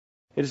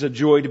It is a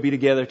joy to be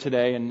together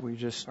today, and we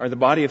just are the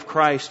body of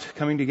Christ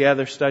coming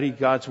together, study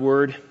God's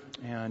Word.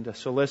 And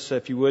so let's,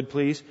 if you would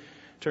please,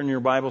 turn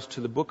your Bibles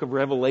to the book of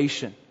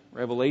Revelation.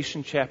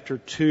 Revelation chapter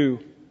 2.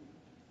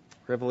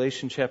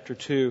 Revelation chapter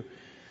 2.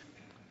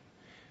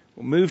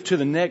 We'll move to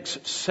the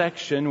next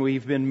section.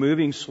 We've been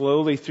moving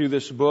slowly through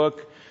this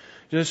book,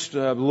 just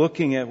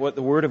looking at what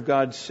the Word of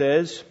God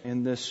says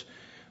in this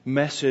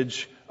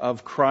message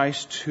of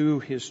Christ to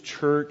His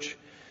church.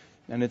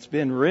 And it's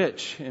been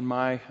rich, in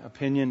my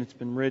opinion. It's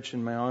been rich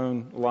in my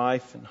own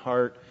life and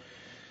heart.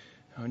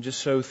 I'm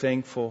just so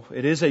thankful.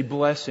 It is a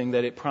blessing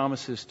that it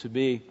promises to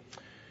be.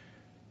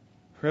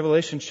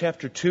 Revelation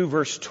chapter 2,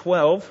 verse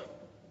 12.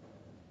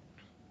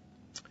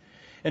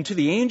 And to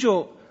the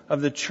angel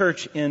of the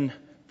church in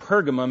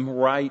Pergamum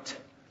write,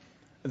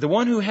 the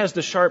one who has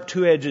the sharp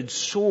two-edged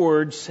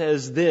sword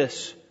says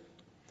this,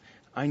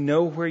 I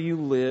know where you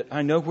live,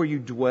 I know where you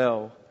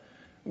dwell,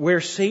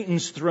 where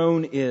Satan's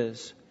throne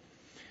is.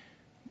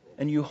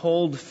 And you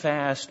hold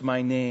fast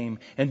my name,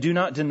 and do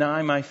not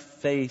deny my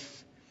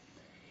faith,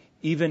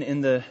 even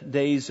in the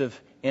days of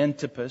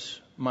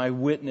Antipas, my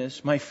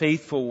witness, my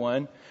faithful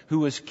one, who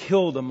was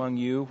killed among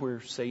you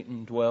where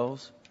Satan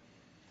dwells.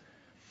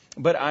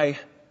 But I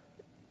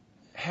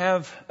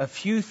have a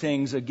few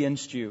things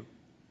against you,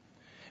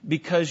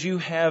 because you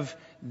have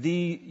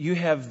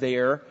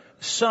there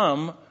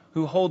some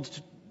who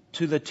hold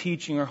to the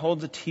teaching or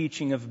hold the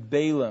teaching of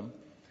Balaam,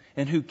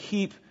 and who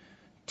keep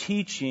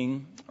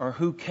teaching, or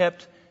who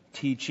kept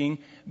teaching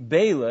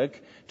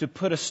Balak to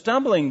put a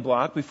stumbling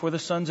block before the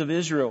sons of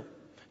Israel,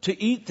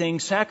 to eat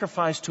things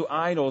sacrificed to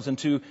idols and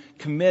to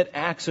commit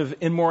acts of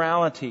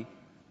immorality.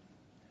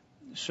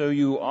 So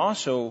you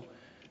also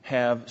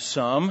have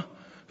some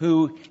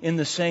who in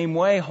the same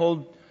way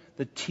hold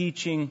the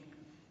teaching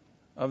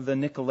of the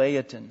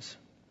Nicolaitans.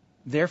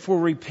 Therefore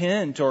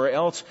repent, or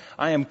else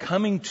I am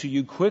coming to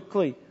you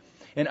quickly,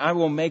 and I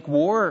will make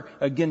war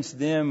against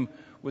them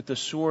with the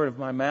sword of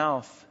my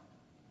mouth.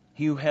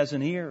 He who has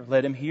an ear,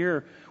 let him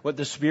hear what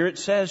the Spirit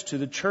says to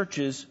the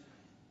churches,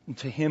 and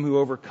to him who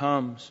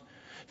overcomes.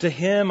 To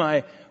him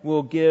I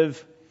will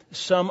give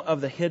some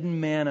of the hidden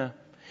manna,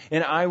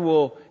 and I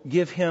will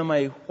give him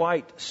a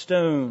white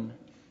stone,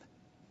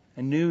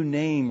 a new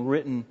name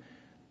written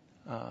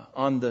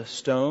on the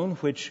stone,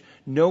 which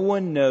no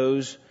one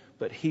knows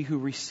but he who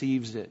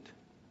receives it.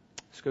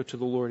 Let's go to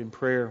the Lord in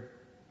prayer.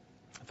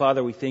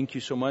 Father, we thank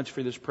you so much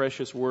for this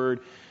precious word.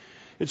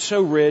 It's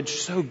so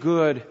rich, so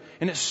good,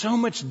 and it's so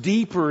much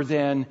deeper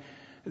than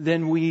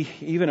we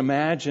even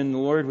imagine.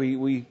 Lord,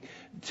 we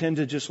tend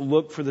to just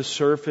look for the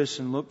surface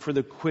and look for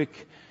the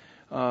quick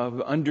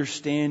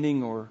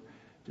understanding or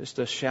just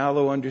a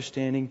shallow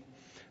understanding.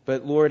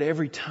 But Lord,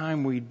 every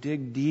time we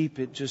dig deep,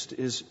 it just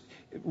is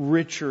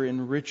richer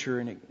and richer,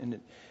 and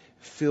it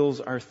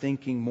fills our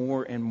thinking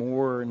more and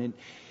more, and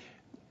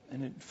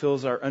it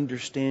fills our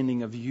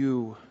understanding of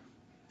you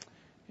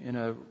in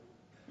a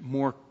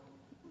more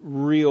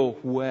real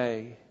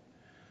way.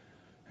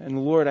 And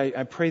Lord,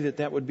 I pray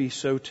that would be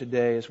so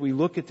today. As we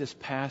look at this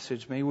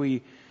passage, may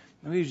we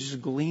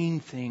just glean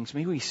things.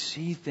 May we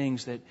see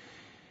things that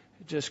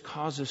just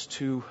cause us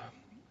to,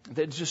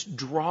 that just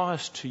draw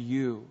us to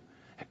you.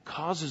 It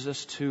causes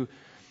us to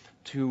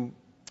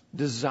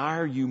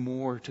desire you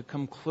more, to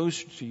come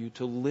closer to you,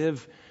 to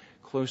live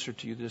closer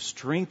to you, to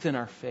strengthen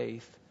our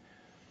faith,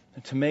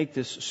 and to make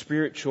this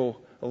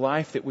spiritual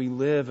life that we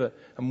live a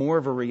more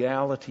of a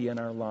reality in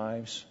our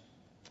lives.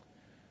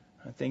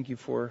 I thank you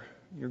for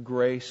your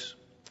grace.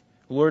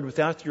 Lord,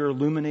 without your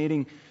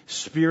illuminating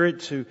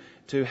Spirit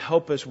to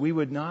help us, we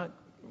would not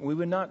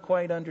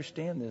quite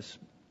understand this.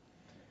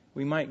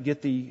 We might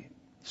get the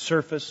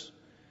surface,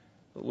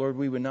 but Lord,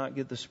 we would not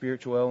get the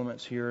spiritual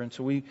elements here. And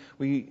so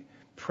we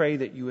pray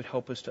that you would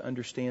help us to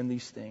understand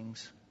these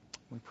things.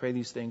 We pray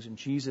these things in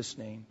Jesus'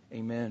 name.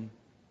 Amen.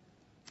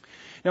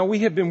 Now, we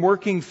have been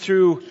working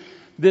through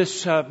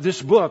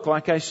this book,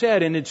 like I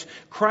said, and it's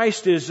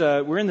Christ is.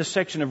 We're in the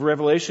section of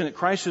Revelation that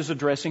Christ is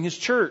addressing His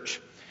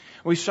church.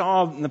 We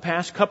saw in the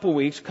past couple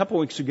weeks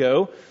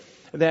ago,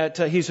 that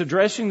He's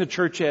addressing the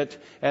church at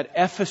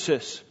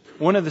Ephesus,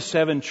 one of the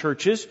 7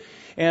 churches,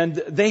 and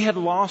they had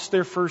lost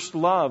their first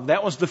love.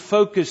 That was the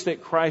focus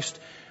that Christ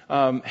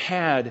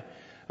had,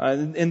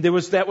 and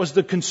that was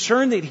the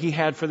concern that He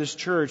had for this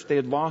church. They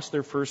had lost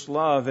their first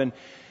love,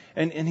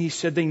 and He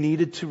said they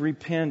needed to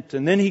repent.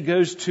 And then He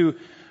goes to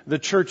the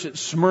church at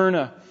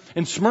Smyrna.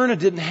 And Smyrna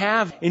didn't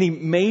have any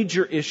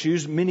major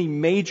issues, many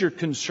major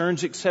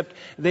concerns, except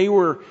they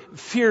were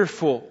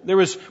fearful. There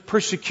was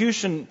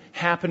persecution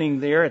happening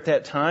there at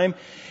that time.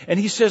 And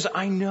he says,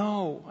 I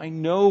know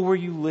where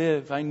you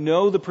live. I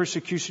know the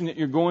persecution that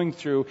you're going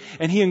through.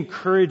 And he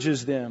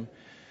encourages them.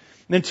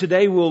 And then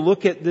today we'll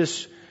look at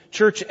this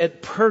church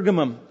at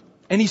Pergamum.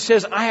 And he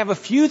says, I have a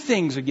few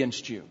things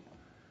against you.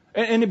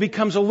 And it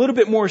becomes a little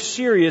bit more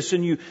serious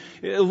and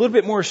a little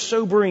bit more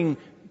sobering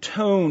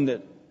tone.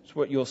 That's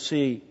what you'll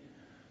see.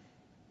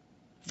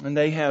 And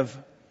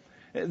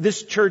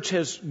this church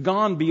has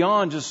gone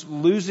beyond just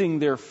losing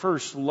their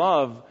first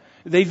love.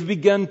 They've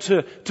begun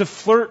to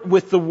flirt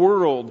with the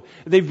world.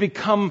 They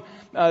begin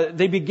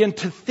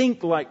to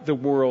think like the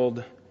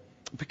world,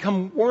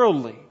 become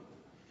worldly.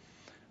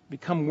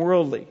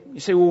 You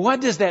say, well,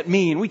 what does that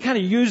mean? We kind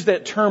of use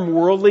that term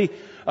worldly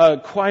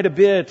quite a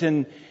bit,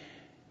 and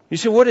you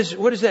say, what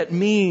does that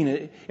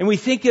mean? And we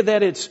think of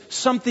that it's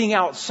something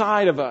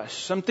outside of us,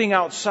 something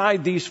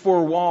outside these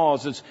four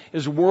walls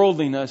is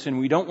worldliness, and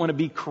we don't want to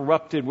be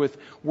corrupted with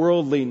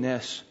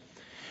worldliness.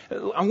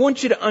 I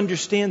want you to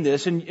understand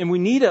this, and we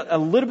need a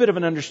little bit of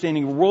an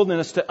understanding of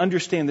worldliness to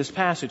understand this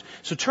passage.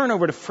 So turn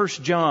over to 1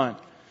 John.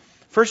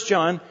 1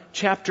 John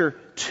chapter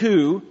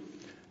 2,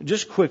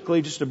 just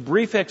quickly, just a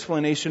brief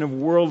explanation of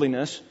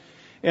worldliness.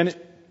 And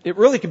it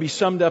really could be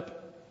summed up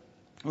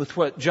with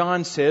what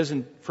John says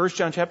in 1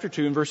 John chapter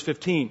 2 and verse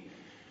 15.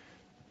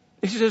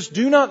 He says,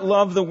 "Do not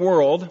love the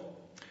world,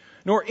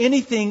 nor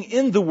anything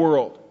in the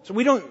world." So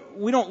we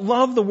don't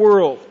love the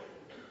world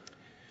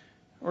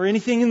or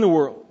anything in the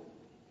world.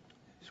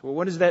 Well,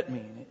 what does that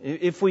mean?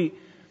 If we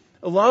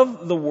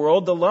love the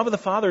world, the love of the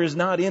Father is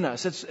not in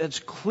us. It's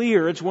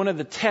clear. It's one of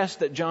the tests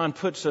that John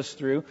puts us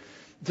through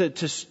to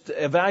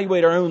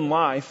evaluate our own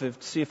life, to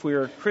see if we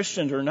are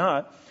Christians or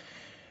not.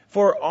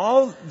 For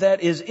all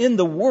that is in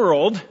the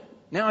world,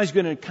 now he's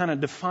going to kind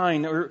of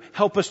define or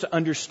help us to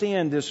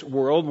understand this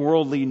world,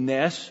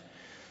 worldliness.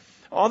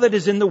 All that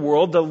is in the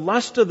world, the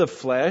lust of the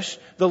flesh,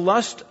 the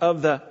lust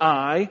of the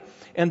eye,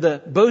 and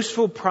the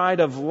boastful pride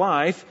of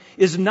life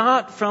is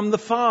not from the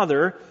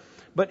Father,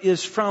 but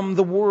is from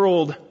the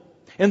world.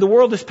 And the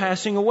world is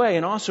passing away,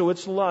 and also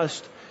its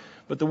lust.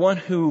 But the one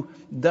who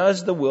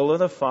does the will of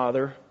the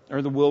Father,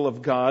 or the will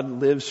of God,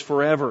 lives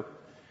forever.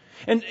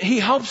 And he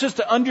helps us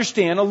to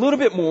understand a little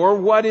bit more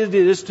what it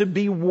is to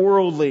be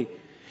worldly.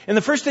 And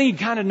the first thing you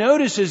kind of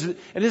notice is it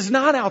is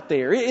not out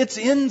there. It's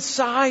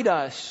inside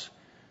us.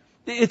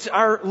 It's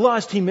our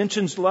lust. He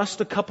mentions lust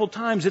a couple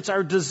times. It's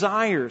our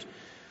desires.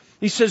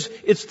 He says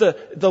it's the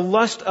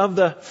lust of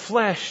the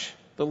flesh.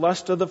 The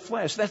lust of the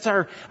flesh. That's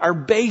our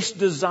base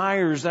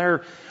desires,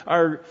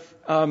 our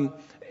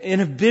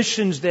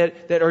inhibitions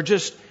that are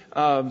just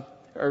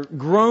are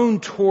grown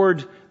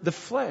toward the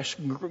flesh,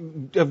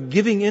 of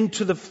giving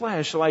into the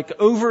flesh, like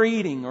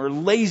overeating or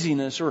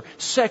laziness or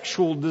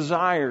sexual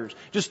desires.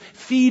 Just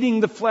feeding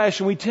the flesh,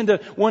 and we tend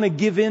to want to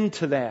give in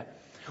to that.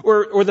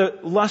 Or the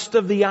lust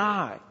of the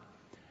eye.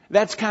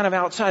 That's kind of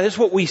outside. That's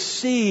what we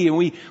see, and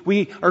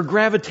we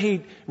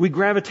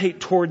gravitate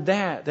toward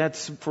that.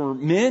 That's for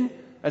men.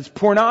 That's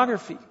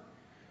pornography.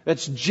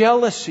 That's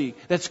jealousy.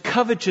 That's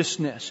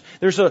covetousness.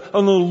 There's an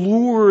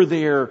allure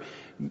there,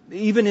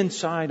 even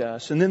inside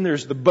us. And then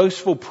there's the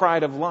boastful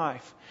pride of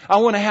life. I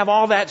want to have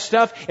all that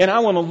stuff, and I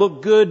want to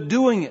look good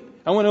doing it.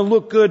 I want to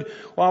look good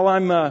while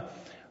I'm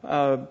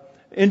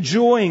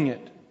enjoying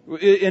it.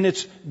 And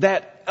it's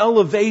that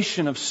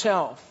elevation of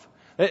self.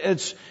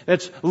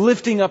 That's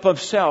lifting up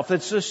of self.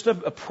 That's just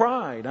a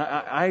pride.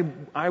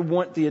 I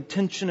want the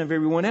attention of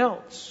everyone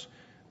else.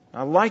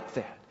 I like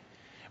that.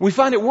 We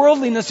find that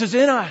worldliness is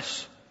in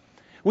us.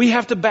 We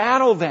have to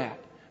battle that.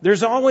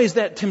 There's always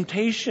that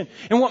temptation.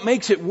 And what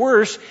makes it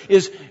worse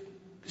is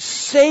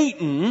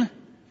Satan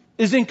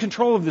is in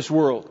control of this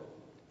world.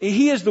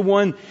 He is the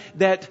one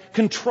that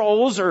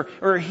controls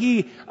or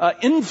he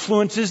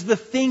influences the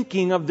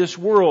thinking of this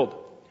world.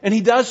 And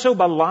he does so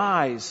by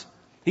lies.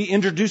 He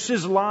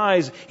introduces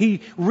lies. He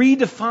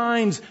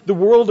redefines the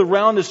world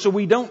around us so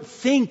we don't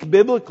think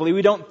biblically.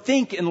 We don't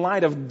think in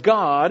light of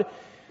God.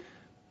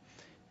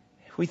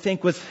 We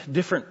think with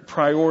different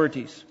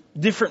priorities,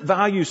 different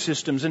value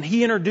systems. And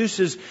he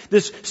introduces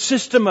this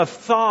system of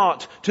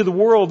thought to the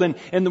world.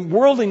 And the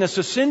worldliness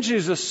essentially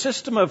is a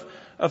system of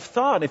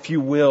thought, if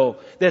you will,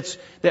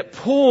 that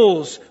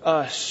pulls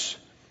us.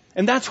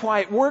 And that's why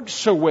it works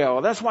so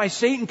well. That's why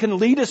Satan can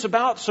lead us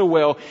about so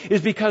well,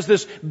 is because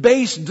this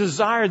base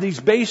desire, these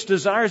base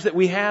desires that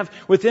we have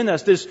within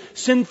us, this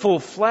sinful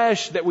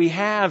flesh that we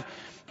have,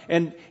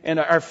 and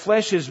our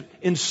flesh is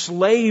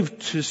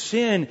enslaved to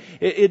sin,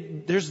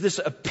 there's this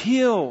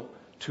appeal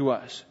to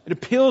us. It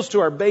appeals to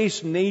our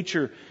base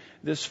nature,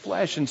 this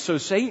flesh. And so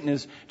Satan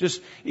is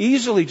just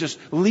easily just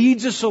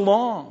leads us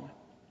along.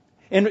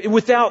 And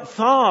without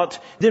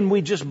thought, then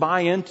we just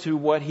buy into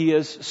what he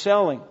is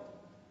selling.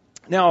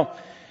 Now,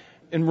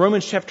 in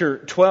Romans chapter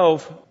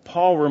 12,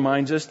 Paul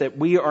reminds us that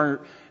we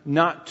are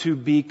not to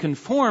be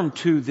conformed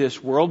to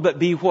this world, but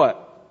be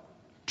what?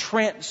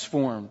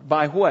 Transformed.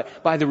 By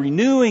what? By the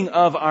renewing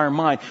of our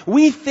mind.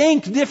 We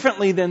think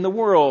differently than the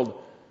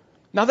world.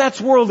 Now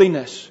that's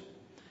worldliness.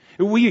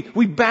 We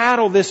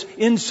battle this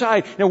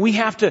inside. Now we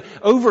have to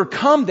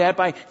overcome that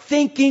by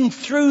thinking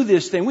through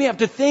this thing. We have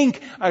to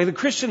think the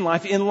Christian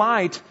life in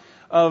light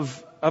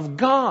of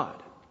God.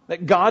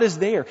 That God is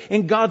there.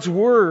 In God's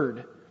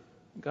Word.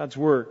 God's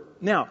Word.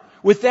 Now,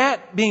 with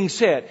that being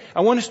said,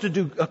 I want us to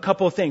do a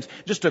couple of things.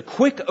 Just a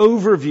quick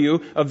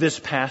overview of this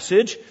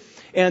passage,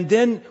 and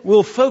then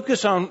we'll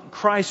focus on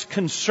Christ's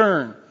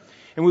concern.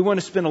 And we want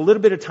to spend a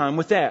little bit of time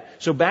with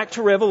that. So back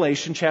to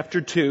Revelation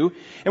chapter 2,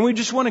 and we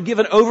just want to give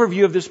an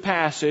overview of this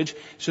passage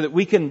so that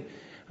we can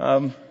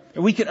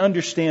we can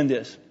understand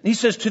this. He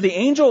says, to the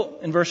angel,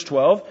 in verse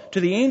 12, to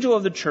the angel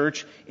of the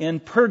church in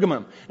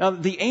Pergamum. Now,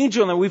 the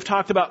angel, and we've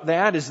talked about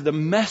that, is the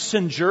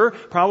messenger,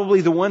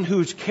 probably the one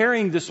who's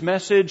carrying this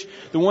message,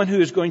 the one who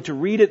is going to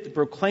read it,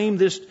 proclaim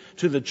this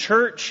to the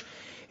church.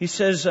 He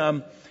says,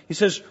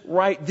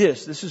 write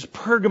this. This is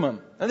Pergamum.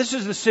 Now, this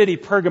is the city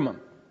Pergamum.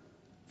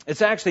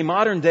 It's actually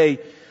modern day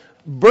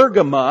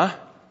Bergama,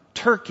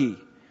 Turkey.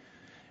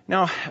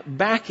 Now,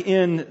 back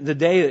in the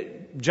day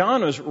that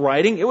John was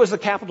writing, it was the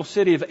capital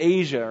city of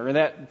Asia, or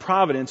that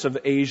province of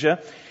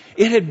Asia.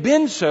 It had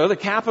been so, the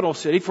capital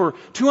city, for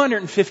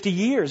 250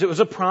 years. It was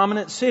a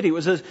prominent city. It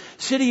was a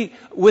city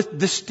with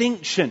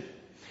distinction.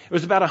 It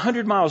was about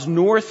 100 miles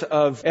north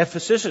of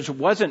Ephesus. It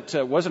wasn't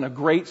a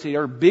great city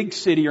or a big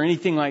city or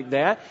anything like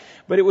that,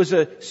 but it was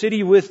a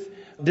city with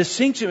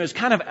distinction. It was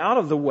kind of out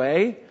of the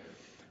way,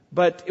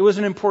 but it was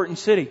an important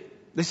city.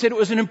 They said it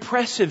was an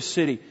impressive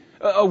city,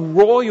 a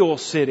royal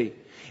city.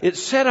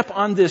 It's set up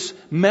on this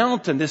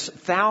mountain, this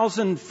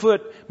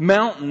 1,000-foot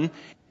mountain.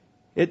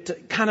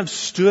 It kind of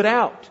stood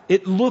out.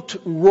 It looked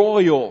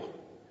royal.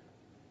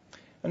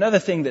 Another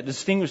thing that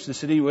distinguished the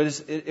city was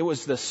it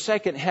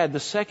had the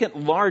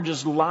second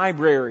largest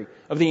library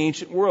of the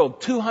ancient world,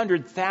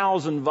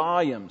 200,000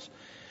 volumes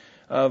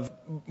of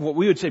what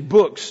we would say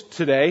books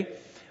today.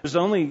 It was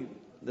only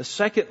the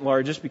second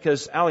largest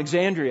because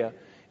Alexandria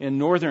in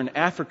northern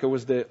Africa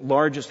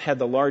had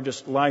the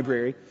largest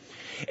library.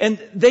 And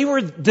they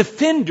were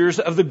defenders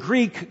of the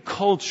Greek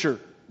culture,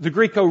 the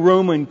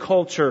Greco-Roman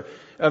culture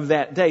of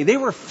that day. They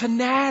were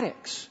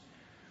fanatics.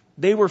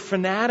 They were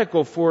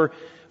fanatical for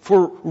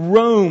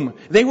Rome.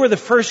 They were the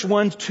first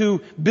ones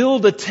to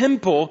build a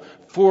temple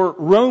for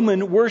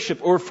Roman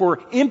worship or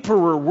for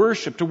emperor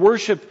worship, to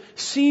worship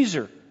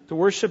Caesar, to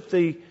worship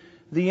the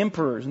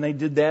emperors. And they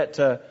did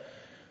that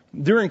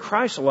during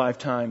Christ's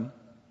lifetime,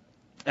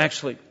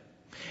 actually.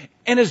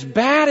 And as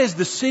bad as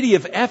the city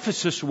of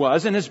Ephesus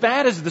was, and as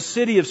bad as the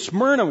city of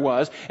Smyrna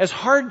was, as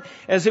hard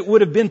as it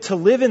would have been to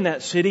live in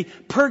that city,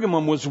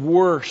 Pergamum was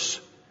worse.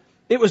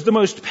 It was the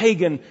most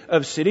pagan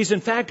of cities.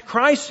 In fact,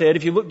 Christ said,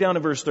 if you look down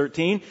at verse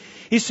 13,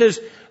 He says,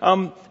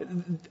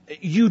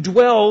 you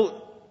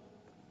dwell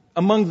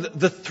among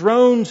the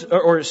thrones,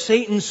 or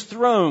Satan's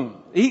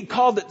throne. He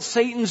called it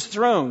Satan's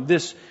throne,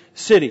 this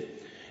city.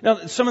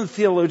 Now, some of the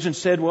theologians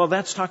said, well,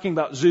 that's talking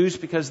about Zeus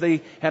because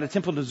they had a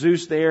temple to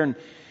Zeus there and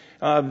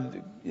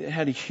it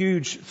had a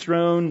huge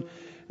throne.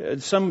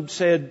 Some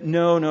said,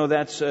 no,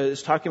 that's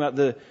it's talking about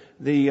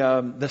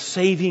the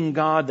saving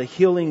God, the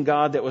healing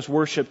God that was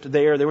worshipped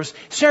there. There was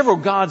several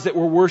gods that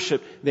were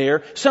worshipped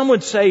there. Some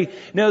would say,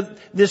 no,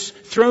 this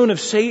throne of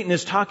Satan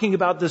is talking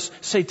about this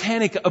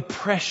satanic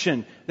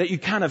oppression, that you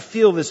kind of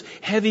feel this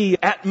heavy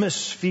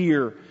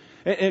atmosphere,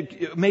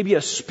 maybe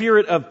a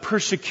spirit of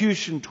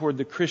persecution toward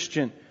the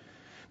Christian.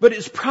 But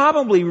it's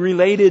probably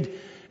related,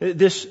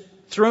 this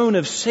throne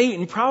of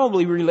Satan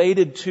probably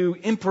related to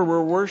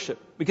emperor worship,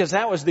 because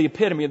that was the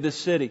epitome of this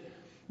city.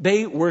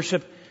 They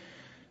worshipped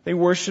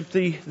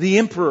the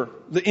emperor,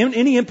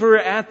 any emperor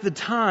at the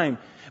time.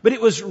 But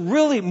it was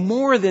really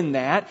more than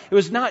that. It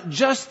was not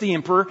just the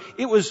emperor.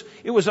 It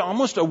was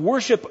almost a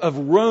worship of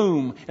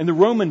Rome and the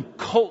Roman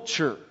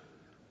culture.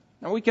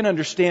 Now we can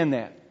understand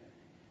that.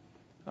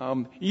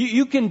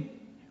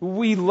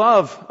 We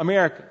love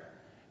America.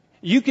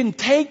 You can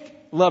take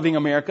loving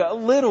America a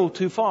little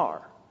too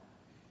far.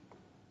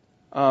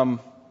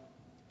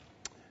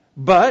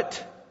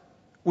 But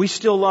we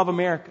still love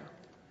America.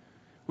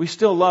 We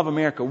still love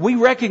America. We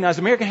recognize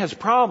America has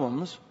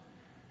problems,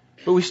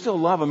 but we still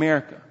love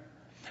America.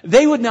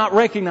 They would not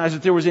recognize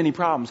that there was any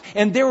problems.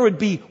 And there would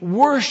be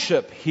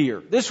worship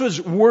here. This was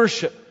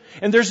worship.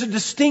 And there's a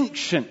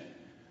distinction.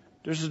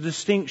 There's a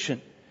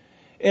distinction.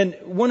 And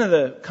one of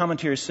the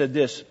commentators said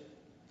this,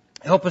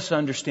 help us to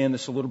understand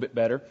this a little bit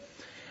better.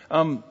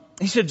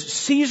 He said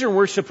Caesar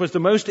worship was the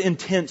most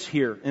intense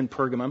here in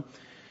Pergamum.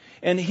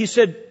 And he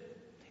said,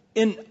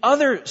 in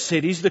other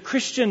cities, the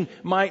Christian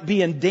might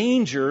be in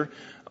danger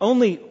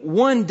only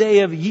one day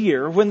of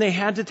year when they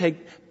had to take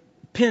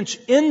a pinch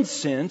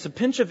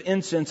of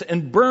incense,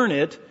 and burn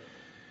it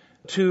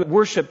to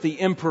worship the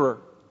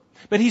emperor.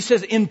 But he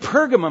says in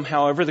Pergamum,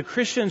 however, the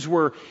Christians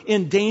were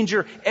in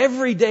danger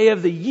every day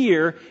of the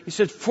year, he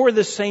said, for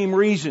the same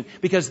reason,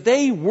 because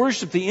they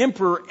worshiped the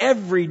emperor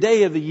every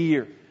day of the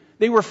year.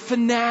 They were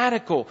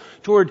fanatical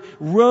toward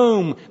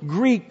Rome,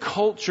 Greek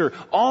culture,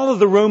 all of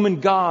the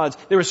Roman gods.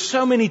 There were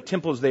so many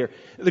temples there,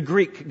 the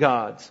Greek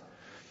gods.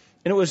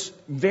 And it was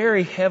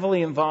very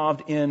heavily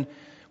involved in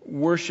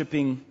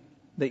worshiping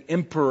the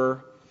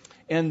emperor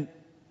and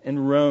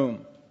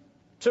Rome.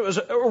 So it was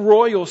a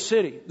royal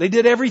city. They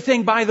did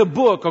everything by the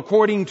book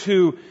according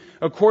to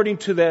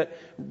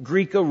that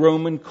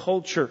Greco-Roman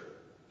culture.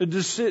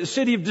 A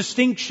city of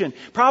distinction,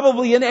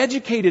 probably an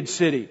educated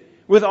city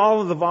with all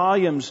of the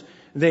volumes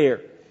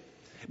there.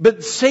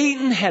 But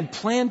Satan had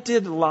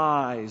planted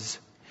lies,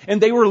 and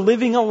they were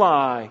living a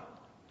lie.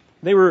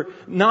 They were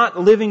not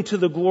living to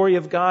the glory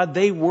of God.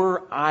 They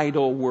were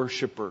idol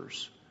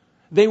worshipers.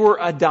 They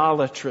were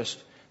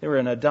idolatrous. They were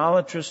an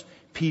idolatrous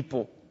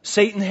people.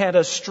 Satan had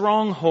a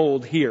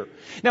stronghold here.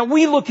 Now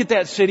we look at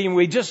that city and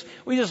we just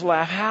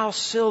laugh how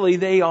silly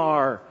they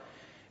are.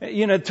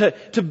 You know,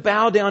 to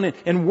bow down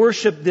and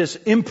worship this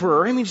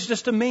emperor. I mean, he's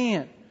just a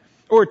man.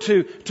 Or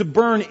to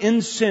burn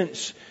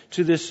incense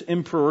to this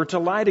emperor, or to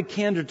light a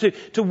candle,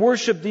 to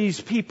worship these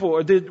people,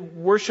 or to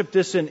worship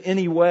this in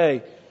any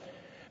way.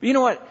 But you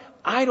know what?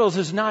 Idols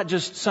is not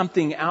just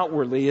something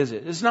outwardly, is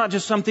it? It's not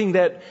just something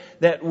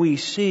that we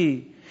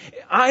see.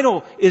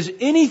 Idol is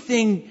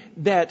anything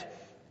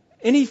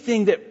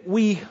that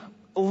we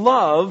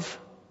love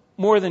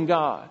more than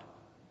God.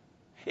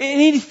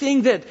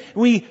 Anything that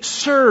we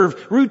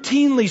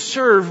routinely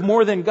serve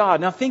more than God.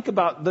 Now think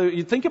about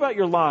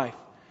your life.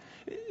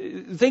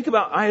 Think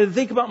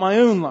about my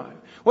own life.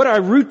 What do I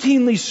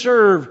routinely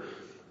serve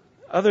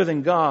other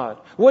than God?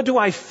 What do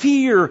I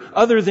fear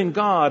other than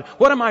God?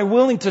 What am I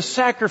willing to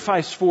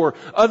sacrifice for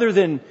other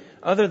than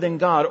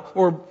God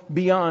or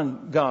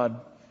beyond God?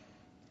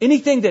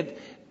 Anything that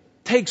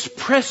takes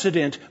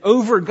precedent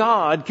over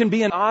God can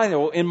be an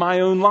idol in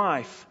my own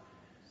life.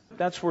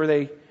 That's where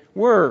they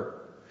were.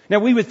 Now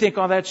we would think,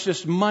 oh, that's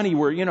just money.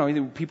 Where, you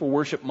know, people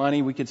worship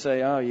money. We could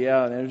say, oh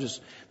yeah,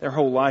 their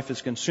whole life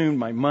is consumed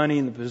by money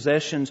and the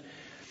possessions.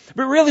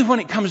 But really, when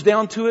it comes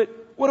down to it,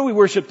 what do we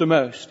worship the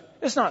most?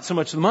 It's not so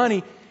much the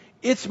money.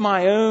 It's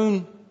my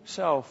own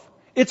self.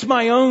 It's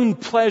my own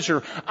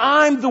pleasure.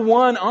 I'm the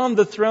one on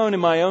the throne in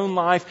my own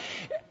life.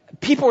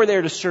 People are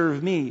there to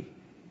serve me.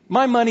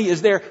 My money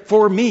is there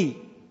for me.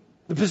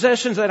 The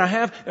possessions that I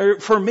have are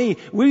for me.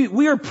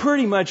 We are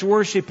pretty much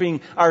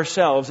worshiping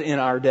ourselves in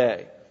our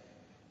day.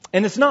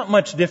 And it's not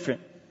much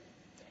different.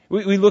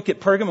 We look at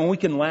Pergamum and we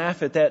can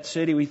laugh at that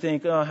city. We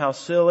think, oh, how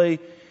silly.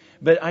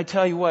 But I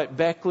tell you what,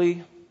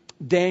 Beckley,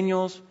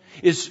 Daniels,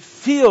 is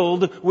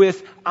filled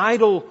with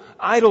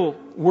idol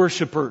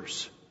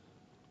worshipers.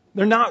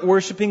 They're not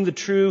worshiping the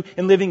true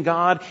and living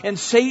God. And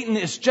Satan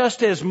is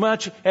just as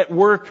much at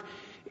work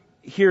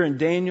here in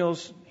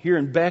Daniels, here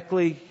in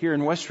Beckley, here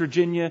in West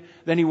Virginia,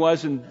 than he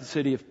was in the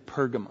city of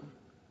Pergamum.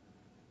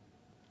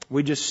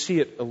 We just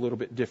see it a little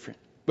bit different.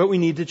 But we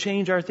need to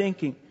change our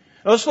thinking.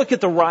 Now let's look at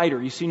the writer.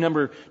 You see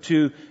number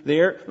 2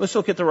 there. Let's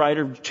look at the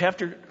writer,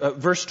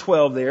 verse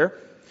 12 there.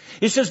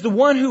 It says, the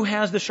one who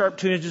has the sharp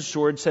two-edged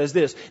sword says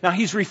this. Now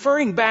he's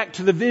referring back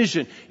to the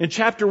vision in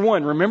chapter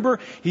 1. Remember,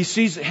 he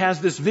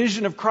has this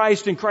vision of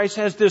Christ, and Christ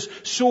has this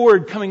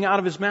sword coming out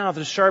of his mouth,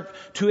 a sharp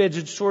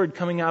two-edged sword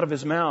coming out of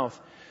his mouth.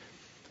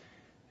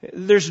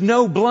 There's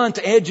no blunt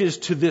edges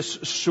to this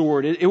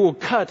sword. It will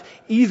cut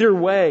either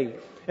way.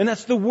 And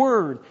that's the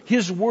word,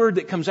 his word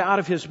that comes out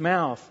of his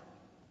mouth.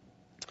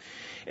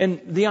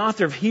 And the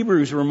author of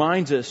Hebrews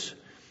reminds us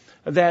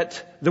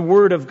that the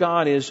Word of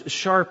God is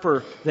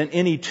sharper than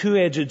any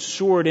two-edged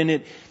sword, and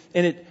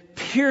it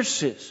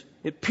pierces.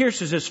 It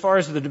pierces as far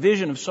as the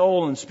division of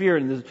soul and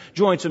spirit and the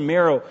joints and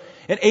marrow,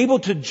 and able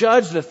to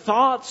judge the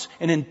thoughts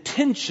and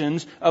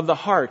intentions of the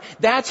heart.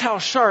 That's how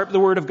sharp the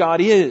Word of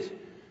God is.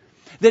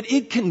 That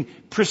it can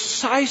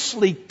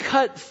precisely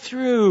cut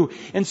through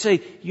and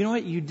say, you know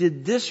what, you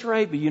did this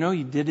right, but you know,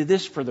 you did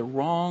this for the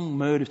wrong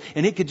motives.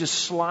 And it could just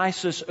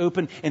slice us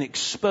open and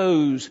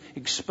expose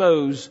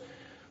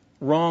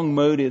wrong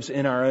motives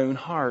in our own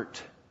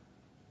heart.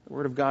 The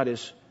Word of God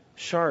is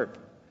sharp.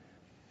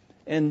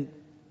 And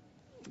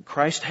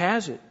Christ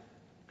has it.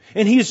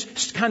 And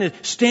He's kind of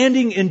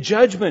standing in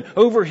judgment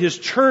over His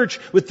church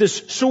with this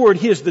sword.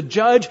 He is the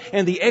judge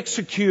and the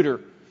executor.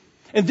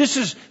 And this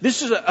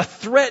is a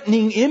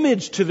threatening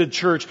image to the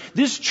church.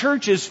 This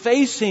church is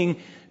facing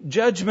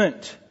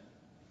judgment,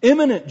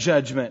 imminent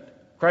judgment.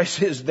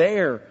 Christ is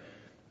there,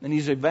 and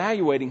He's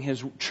evaluating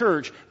His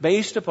church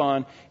based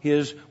upon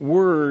His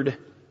Word.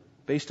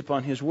 Based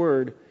upon His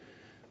Word.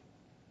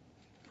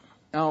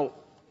 Now,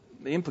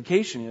 the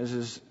implication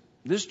is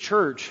this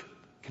church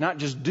cannot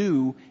just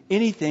do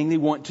anything they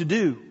want to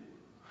do.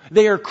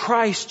 They are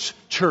Christ's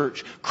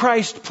church.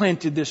 Christ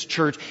planted this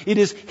church. It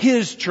is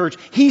His church.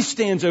 He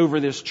stands over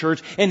this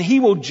church, and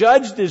He will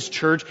judge this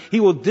church. He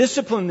will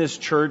discipline this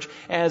church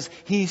as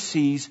He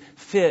sees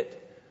fit.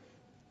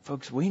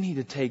 Folks, we need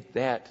to take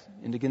that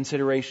into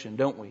consideration,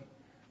 don't we?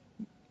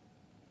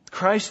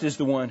 Christ is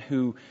the one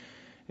who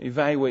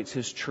evaluates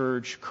His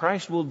church.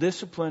 Christ will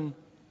discipline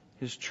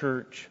His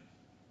church.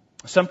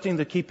 Something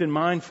to keep in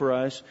mind for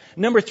us.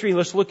 Number 3,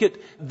 let's look at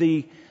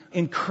the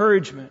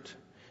encouragement.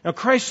 Now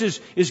Christ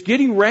is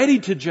getting ready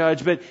to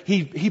judge, but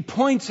He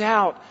points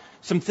out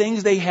some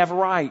things they have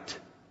right.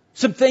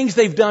 Some things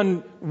they've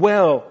done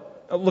well.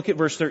 Look at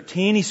verse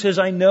 13. He says,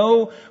 I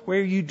know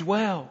where you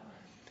dwell.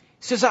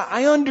 He says,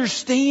 I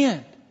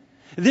understand.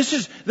 This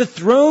is the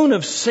throne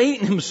of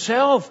Satan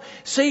himself.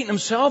 Satan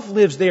himself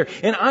lives there.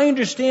 And I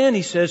understand,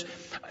 he says,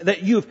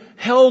 that you've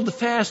held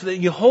fast, that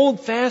you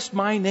hold fast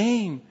my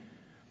name.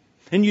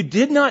 And you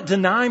did not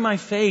deny my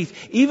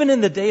faith, even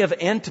in the day of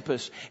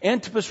Antipas.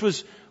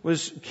 Antipas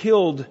was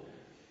killed.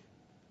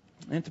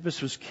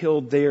 Antipas was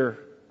killed there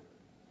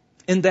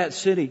in that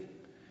city.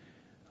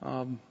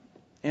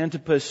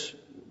 Antipas,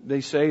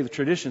 they say, the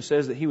tradition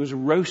says that he was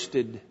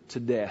roasted to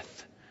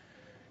death.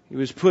 He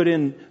was put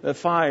in a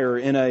fire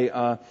in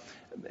a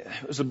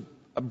it was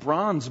a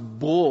bronze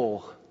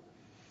bull,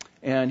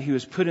 and he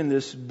was put in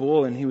this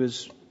bull, and he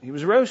was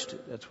roasted.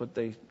 That's what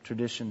the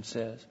tradition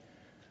says.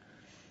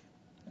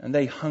 And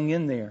they hung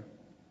in there.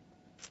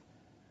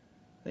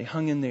 They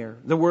hung in there.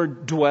 The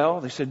word dwell,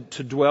 they said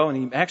to dwell, and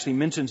he actually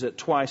mentions it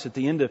twice at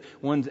the end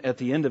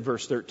of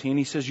verse 13.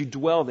 He says you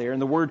dwell there,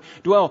 and the word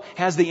dwell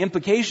has the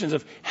implications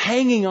of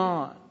hanging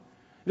on.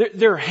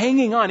 They're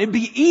hanging on. It'd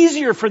be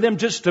easier for them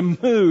just to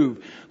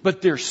move,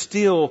 but they're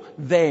still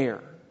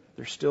there.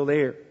 They're still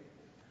there.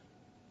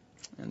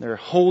 And they're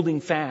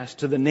holding fast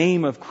to the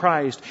name of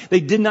Christ. They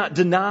did not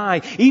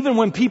deny. Even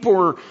when people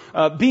were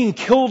being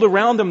killed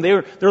around them,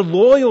 they're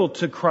loyal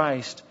to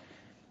Christ.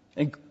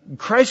 And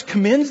Christ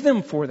commends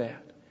them for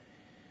that.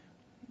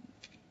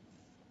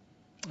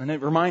 And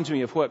it reminds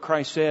me of what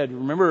Christ said.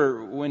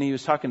 Remember when He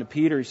was talking to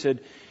Peter, He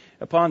said,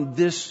 upon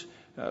this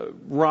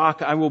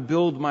rock I will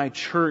build my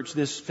church,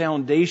 this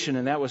foundation.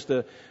 And that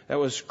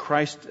was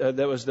Christ,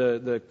 that was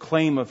the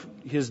claim of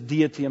His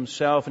deity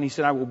Himself. And He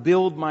said, I will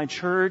build my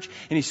church.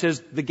 And He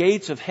says, the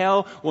gates of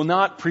hell will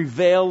not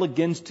prevail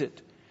against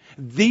it.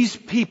 These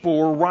people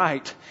were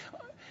right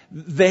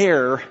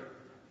there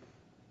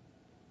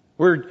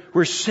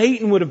where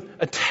Satan would have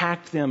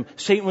attacked them.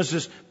 Satan was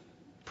just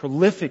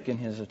prolific in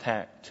his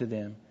attack to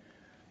them.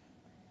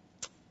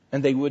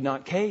 And they would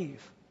not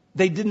cave.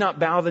 They did not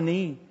bow the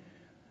knee.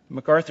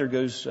 MacArthur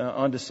goes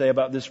on to say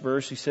about this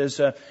verse, he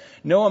says,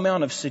 no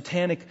amount of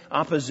satanic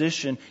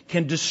opposition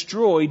can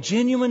destroy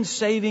genuine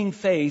saving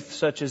faith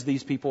such as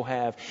these people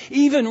have.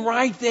 Even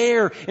right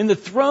there in the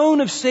throne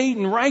of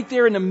Satan, right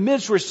there in the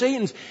midst where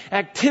Satan's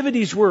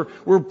activities were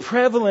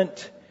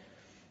prevalent,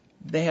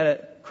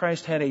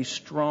 Christ had a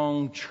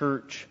strong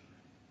church.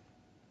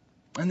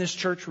 And this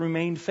church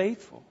remained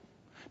faithful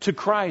to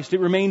Christ. It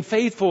remained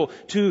faithful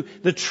to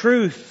the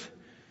truth.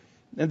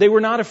 And they were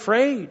not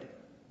afraid.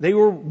 They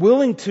were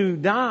willing to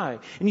die.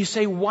 And you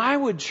say, why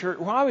would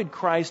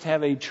Christ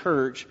have a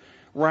church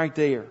right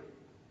there?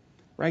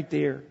 Right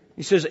there.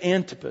 He says,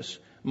 Antipas,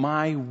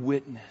 my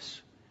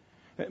witness.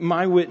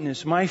 My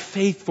witness, my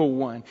faithful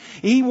one.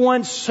 He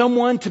wants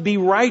someone to be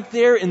right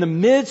there in the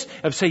midst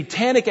of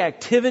satanic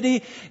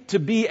activity, to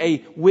be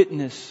a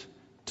witness,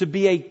 to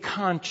be a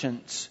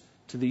conscience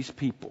to these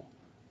people,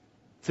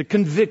 to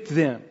convict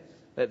them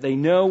that they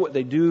know what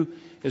they do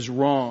is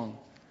wrong,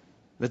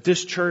 that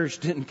this church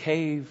didn't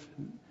cave.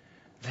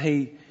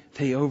 They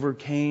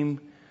overcame.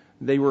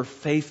 They were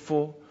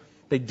faithful.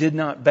 They did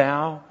not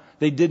bow.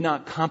 They did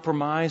not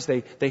compromise.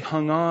 They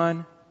hung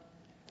on.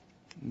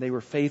 They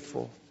were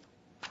faithful.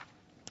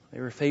 They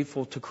were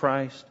faithful to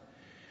Christ.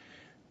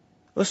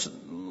 Let's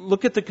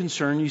look at the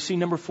concern. You see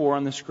number 4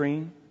 on the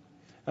screen.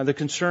 The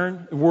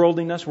concern,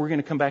 worldliness. We're going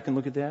to come back and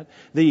look at that.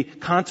 The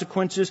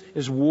consequences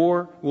is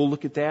war. We'll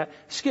look at that.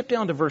 Skip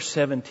down to verse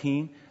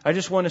 17. I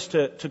just want us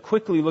to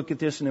quickly look at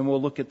this, and then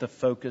we'll look at the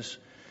focus.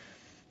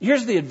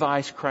 Here's the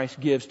advice Christ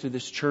gives to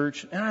this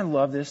church. And I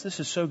love this.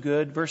 This is so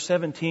good. Verse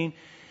 17,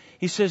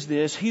 He says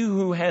this, He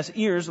who has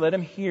ears, let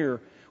him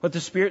hear what the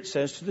Spirit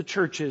says to the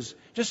churches.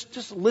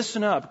 Just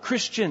listen up.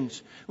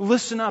 Christians,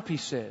 listen up, He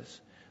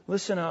says.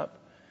 Listen up.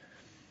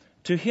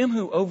 To him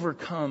who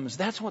overcomes,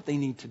 that's what they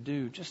need to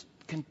do. Just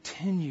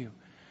continue.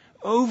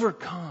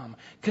 Overcome.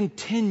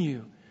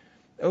 Continue.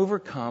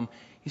 Overcome.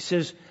 He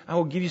says, I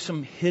will give you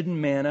some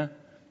hidden manna.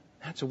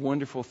 That's a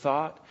wonderful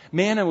thought.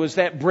 Manna was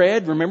that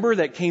bread, remember,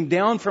 that came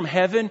down from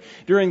heaven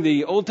during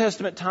the Old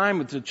Testament time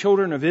with the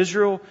children of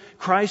Israel.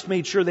 Christ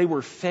made sure they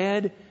were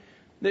fed.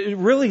 It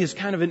really is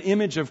kind of an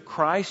image of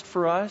Christ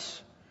for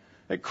us.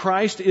 That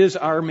Christ is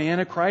our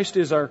manna. Christ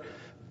is our...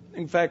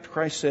 In fact,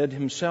 Christ said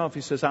Himself,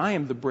 He says, I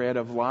am the bread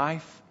of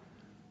life.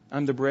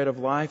 I'm the bread of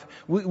life.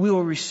 We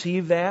will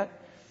receive that.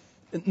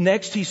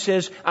 Next, He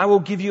says, I will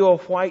give you a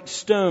white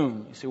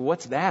stone. You say,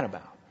 what's that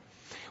about?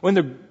 When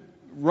the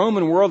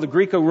Roman world, the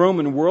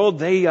Greco-Roman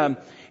world,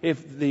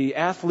 if the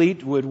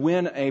athlete would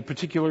win a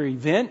particular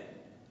event,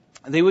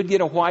 they would get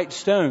a white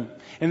stone.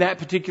 And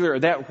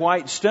that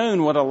white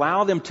stone would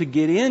allow them to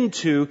get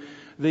into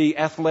the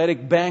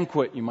athletic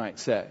banquet, you might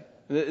say.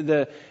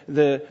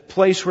 The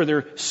place where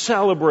they're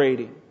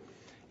celebrating.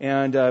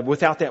 And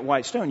without that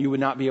white stone, you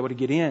would not be able to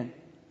get in.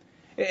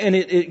 And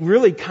it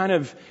really kind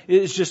of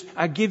is just,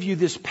 I give you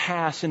this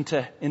pass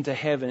into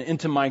heaven,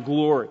 into my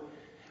glory.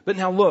 But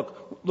now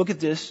look at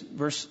this,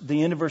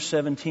 the end of verse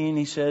 17,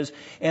 he says,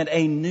 and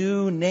a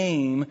new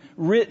name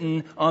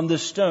written on the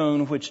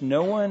stone which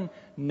no one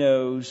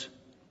knows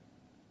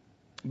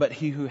but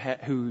he who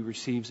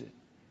receives it.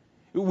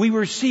 We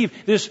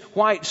receive this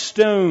white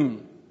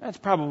stone. That's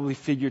probably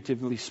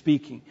figuratively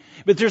speaking.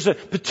 But there's a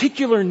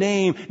particular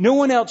name no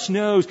one else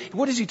knows.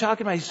 What is he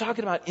talking about? He's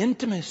talking about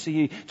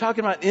intimacy.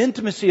 Talking about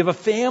intimacy of a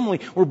family.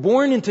 We're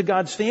born into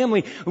God's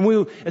family.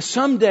 And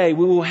someday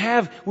we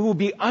will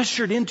be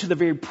ushered into the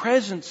very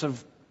presence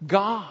of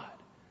God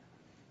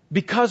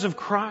because of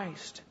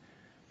Christ.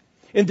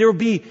 And there will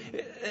be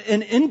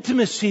an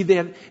intimacy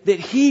that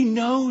He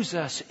knows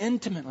us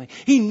intimately.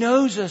 He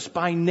knows us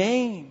by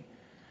name.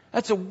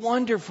 That's a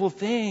wonderful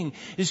thing.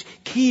 Just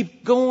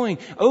keep going.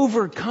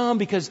 Overcome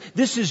because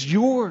this is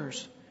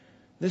yours.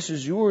 This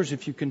is yours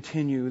if you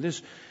continue.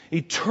 This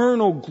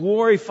eternal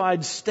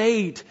glorified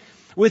state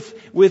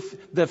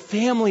with the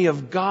family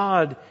of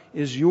God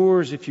is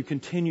yours if you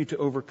continue to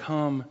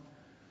overcome.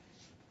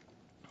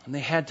 And they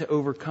had to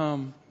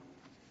overcome.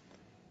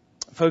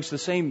 Folks, the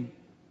same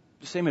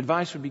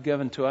advice would be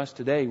given to us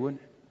today,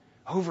 wouldn't it?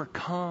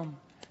 Overcome.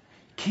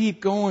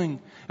 Keep going.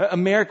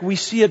 America, we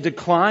see a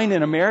decline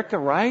in America,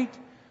 right?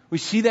 We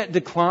see that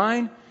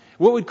decline.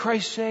 What would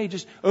Christ say?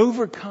 Just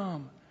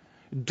overcome.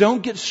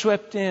 Don't get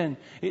swept in.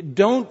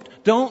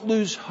 Don't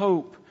lose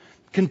hope.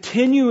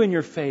 Continue in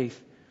your faith.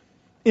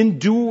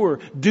 Endure.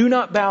 Do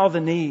not bow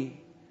the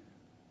knee.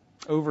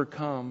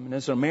 Overcome. And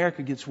as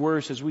America gets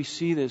worse, as we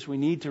see this, we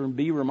need to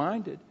be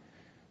reminded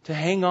to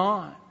hang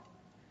on.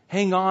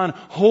 Hang on.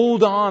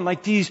 Hold on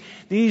like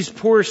these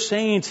poor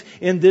saints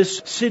in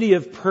this city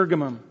of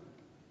Pergamum.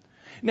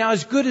 Now,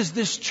 as good as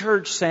this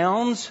church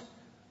sounds,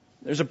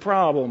 there's a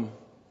problem.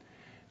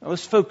 Now,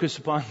 let's focus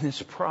upon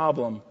this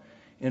problem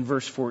in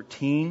verse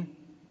 14.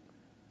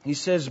 He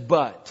says,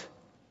 but.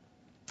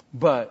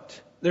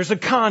 There's a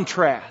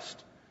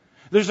contrast.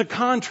 There's a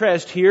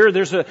contrast here.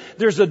 There's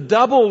a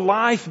double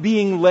life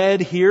being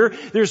led here.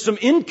 There's some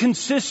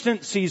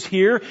inconsistencies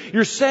here.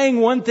 You're saying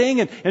one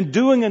thing and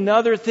doing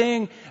another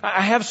thing.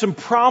 I have some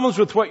problems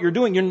with what you're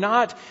doing.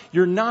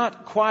 You're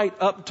not quite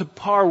up to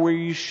par where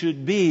you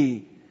should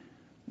be.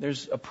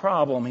 There's a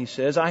problem, he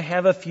says. I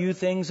have a few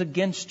things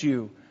against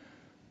you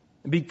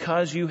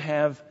because you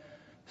have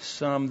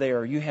some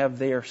there. You have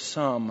there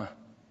some.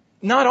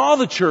 Not all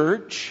the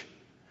church.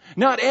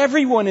 Not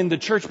everyone in the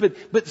church,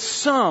 but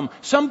some.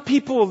 Some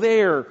people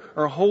there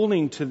are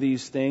holding to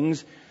these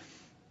things.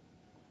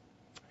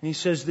 And he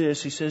says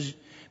this, he says,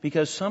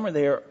 because some are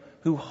there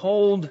who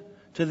hold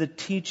to the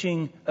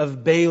teaching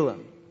of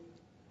Balaam.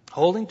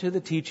 Holding to the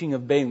teaching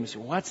of Balaam.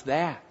 So what's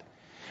that?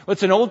 Well,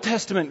 it's an Old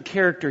Testament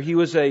character. He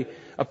was a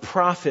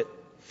prophet.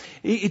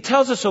 He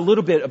tells us a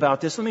little bit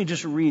about this. Let me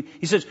just read.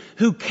 He says,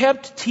 who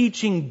kept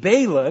teaching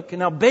Balak. And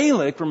now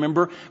Balak,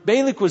 remember,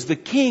 Balak was the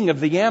king of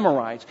the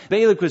Amorites.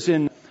 Balak was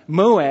in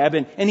Moab,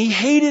 and he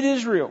hated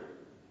Israel.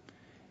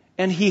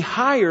 And he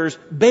hires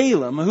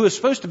Balaam, who is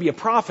supposed to be a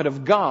prophet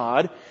of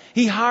God.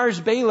 He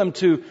hires Balaam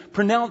to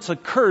pronounce a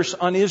curse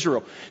on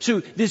Israel. So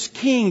this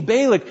king,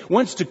 Balak,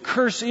 wants to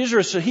curse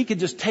Israel so he could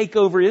just take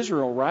over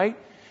Israel, right?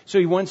 So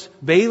he wants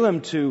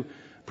Balaam to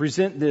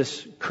present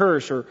this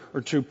curse or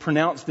to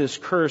pronounce this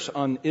curse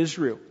on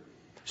Israel.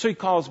 So he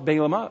calls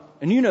Balaam up.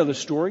 And you know the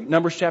story.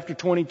 Numbers chapter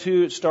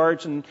 22, it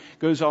starts and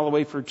goes all the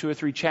way for 2 or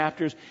 3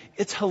 chapters.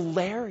 It's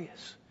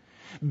hilarious.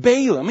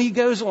 Balaam, he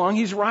goes along,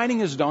 he's riding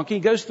his donkey, he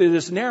goes through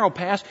this narrow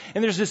pass,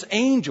 and there's this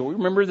angel.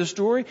 Remember the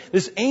story?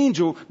 This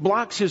angel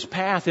blocks his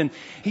path, and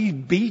he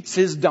beats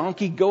his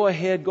donkey. Go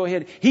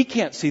ahead. He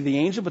can't see the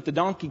angel, but the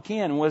donkey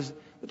can. And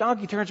the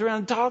donkey turns around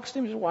and talks to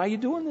him. He says, why are you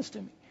doing this to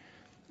me?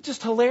 It's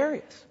just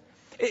hilarious.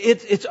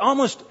 It's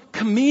almost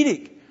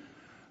comedic.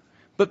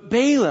 But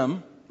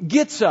Balaam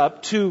gets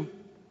up to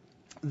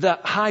the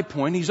high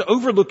point. He's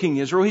overlooking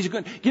Israel. He's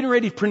getting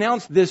ready to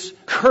pronounce this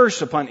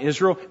curse upon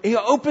Israel. He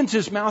opens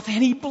his mouth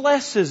and he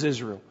blesses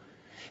Israel.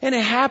 And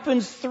it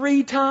happens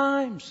 3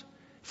 times.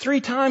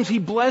 3 times he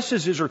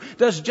blesses Israel.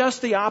 Does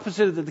just the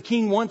opposite that the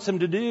king wants him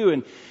to do.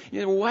 And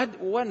you know,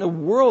 what in the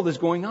world is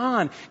going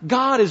on?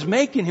 God is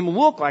making him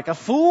look like a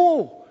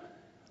fool.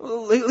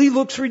 He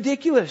looks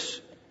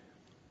ridiculous.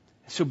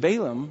 So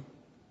Balaam,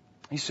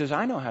 he says,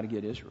 I know how to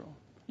get Israel.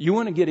 You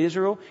want to get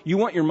Israel? You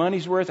want your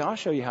money's worth? I'll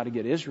show you how to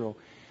get Israel.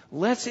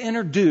 Let's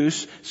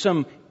introduce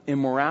some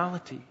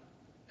immorality.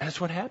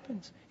 That's what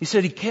happens. He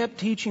said he kept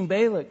teaching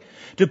Balak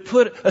to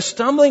put a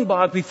stumbling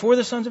block before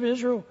the sons of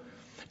Israel.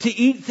 To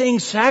eat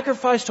things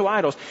sacrificed to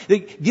idols. They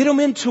get them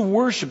into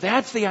worship.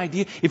 That's the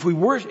idea.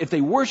 If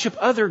they worship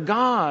other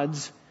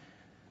gods,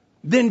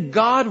 then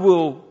God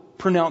will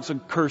pronounce a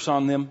curse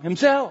on them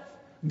himself.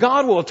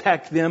 God will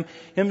attack them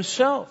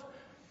himself.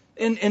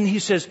 And he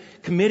says,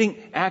 committing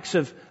acts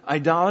of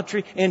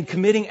idolatry and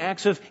committing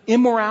acts of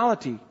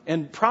immorality.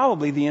 And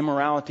probably the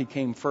immorality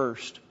came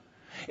first.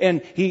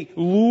 And he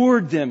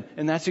lured them.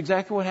 And that's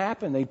exactly what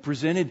happened. They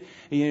presented,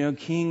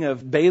 king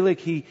of Balak.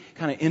 He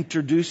kind of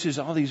introduces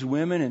all these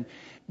women. And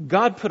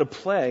God put a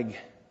plague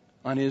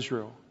on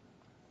Israel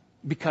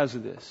because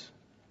of this.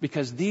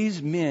 Because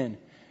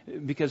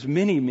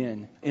many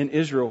men in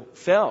Israel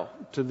fell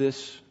to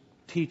this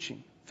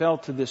teaching, fell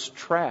to this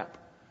trap.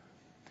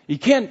 You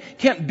can't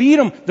beat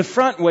them the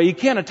front way. You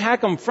can't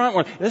attack them front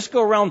way. Let's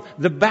go around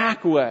the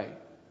back way.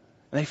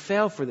 And they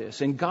fell for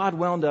this. And God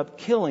wound up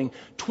killing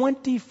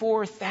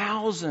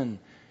 24,000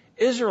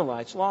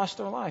 Israelites, lost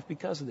their life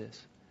because of this.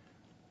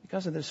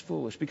 Because of this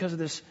because of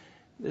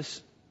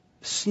this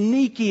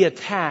sneaky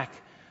attack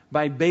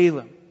by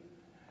Balaam.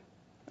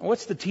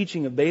 What's the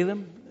teaching of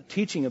Balaam? The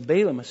teaching of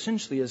Balaam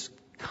essentially is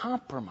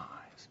compromise.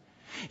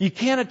 You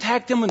can't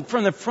attack them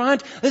from the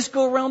front. Let's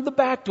go around the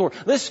back door.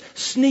 Let's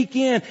sneak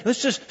in.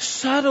 Let's just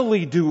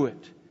subtly do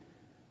it.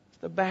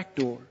 The back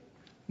door.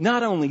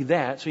 Not only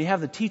that, so you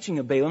have the teaching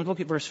of Balaam. Look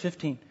at verse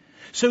 15.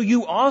 So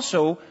you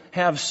also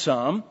have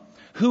some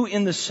who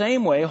in the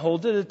same way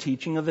hold to the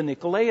teaching of the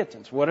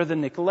Nicolaitans. What are the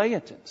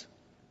Nicolaitans?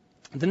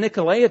 The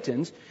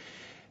Nicolaitans,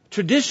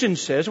 tradition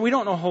says, we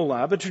don't know a whole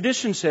lot, but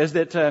tradition says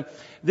that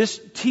this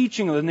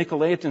teaching of the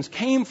Nicolaitans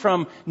came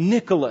from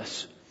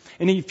Nicholas.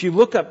 And if you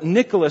look up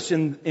Nicholas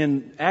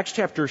in Acts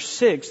chapter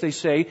 6, they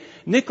say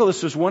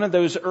Nicholas was one of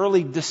those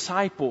early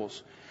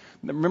disciples.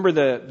 Remember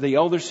the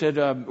elders said,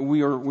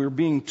 we're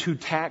being too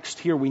taxed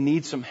here. We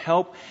need some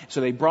help.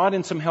 So they brought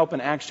in some help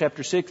in Acts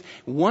chapter 6.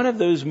 One of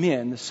those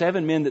men, the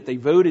 7 men that they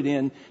voted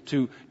in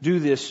to do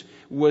this,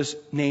 was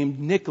named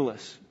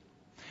Nicholas.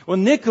 Well,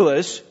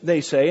 Nicholas,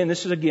 they say, and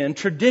this is again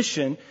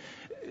tradition,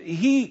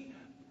 he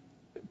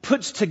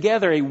puts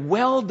together a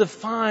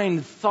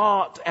well-defined,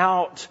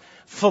 thought-out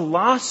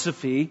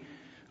philosophy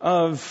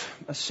of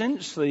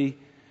essentially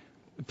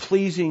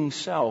pleasing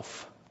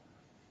self,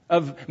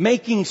 of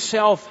making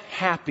self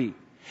happy.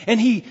 And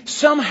he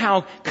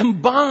somehow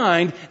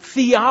combined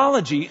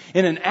theology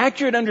in an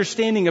accurate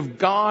understanding of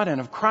God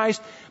and of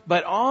Christ,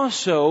 but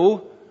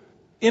also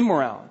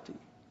immorality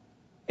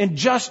and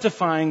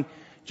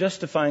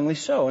justifyingly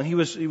so. And he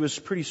was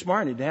pretty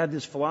smart. He had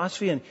this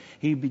philosophy, and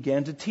he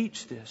began to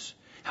teach this.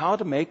 How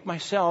to make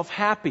myself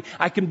happy.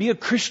 I can be a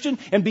Christian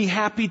and be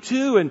happy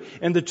too,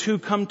 and the two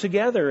come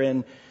together,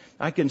 and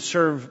I can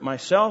serve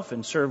myself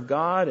and serve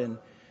God. And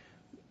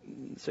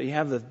so you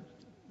have the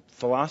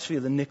philosophy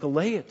of the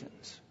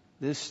Nicolaitans,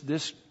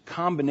 this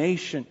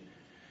combination.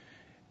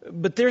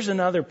 But there's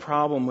another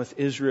problem with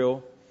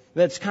Israel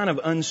that's kind of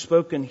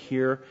unspoken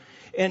here.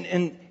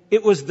 And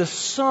it was the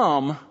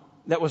sum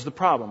that was the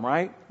problem,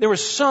 right? There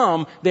was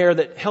some there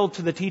that held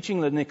to the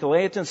teaching of the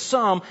Nicolaitans,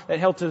 some that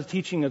held to the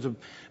teaching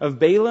of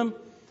Balaam.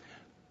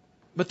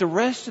 But the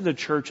rest of the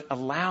church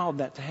allowed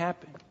that to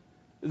happen.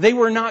 They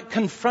were not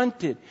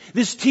confronted.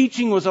 This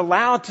teaching was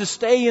allowed to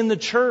stay in the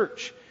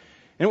church.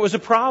 And it was a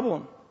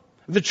problem.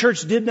 The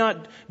church did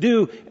not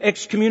do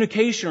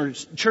excommunication or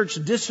church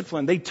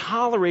discipline. They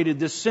tolerated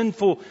this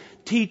sinful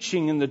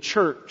teaching in the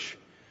church.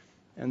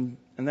 And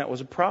that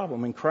was a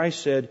problem. And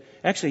Christ said,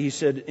 actually he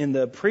said in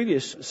the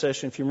previous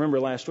session, if you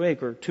remember last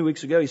week or 2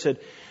 weeks ago, he said,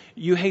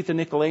 you hate the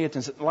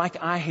Nicolaitans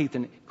like I hate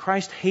them.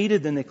 Christ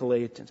hated the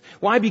Nicolaitans.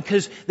 Why?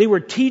 Because they were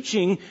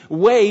teaching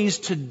ways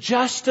to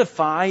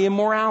justify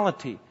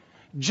immorality,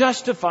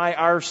 justify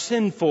our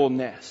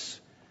sinfulness.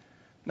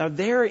 Now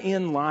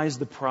therein lies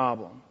the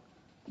problem.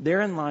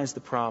 Therein lies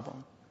the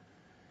problem.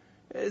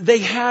 They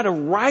had a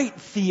right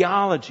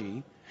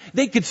theology.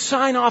 They could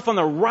sign off on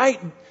the right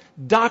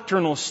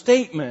doctrinal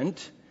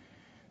statement,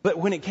 but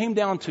when it came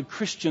down to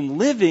Christian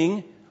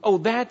living,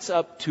 that's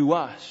up to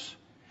us.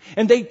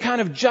 And they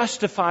kind of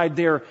justified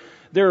their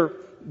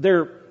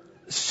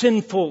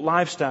sinful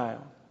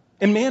lifestyle.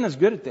 And man is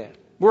good at that.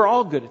 We're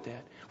all good at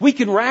that. We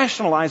can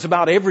rationalize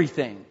about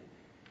everything.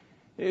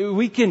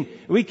 We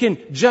can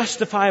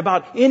justify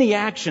about any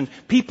action.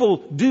 People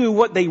do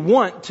what they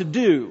want to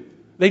do.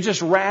 They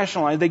just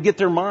rationalize. They get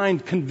their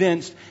mind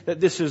convinced that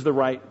this is the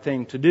right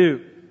thing to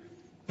do.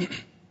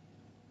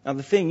 Now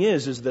the thing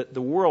is that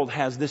the world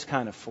has this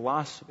kind of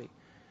philosophy.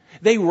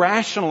 They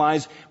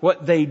rationalize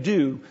what they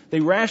do.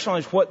 They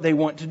rationalize what they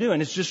want to do.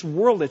 And it's just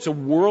worldly. It's a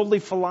worldly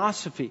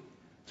philosophy.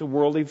 It's a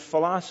worldly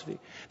philosophy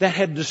that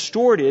had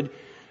distorted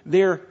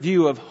their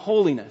view of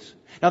holiness.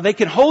 Now they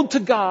can hold to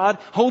God,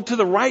 hold to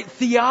the right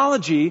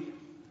theology,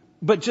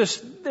 but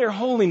just their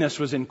holiness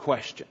was in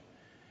question.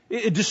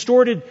 It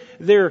distorted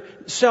their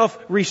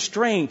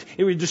self-restraint.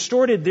 It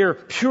distorted their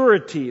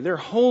purity, their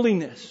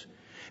holiness.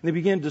 And they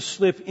began to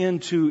slip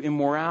into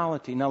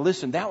immorality. Now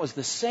listen, that was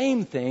the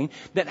same thing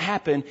that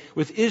happened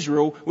with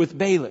Israel, with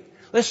Balak.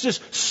 Let's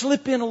just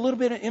slip in a little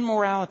bit of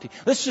immorality.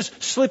 Let's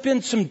just slip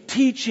in some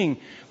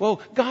teaching. Well,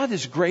 God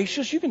is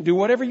gracious. You can do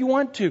whatever you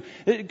want to.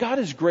 God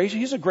is gracious.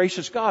 He's a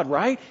gracious God,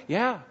 right?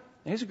 Yeah.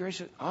 He's a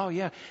gracious. Oh,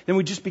 yeah. Then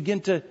we just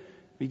begin to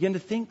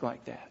think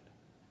like that.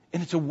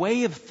 And it's a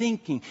way of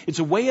thinking. It's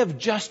a way of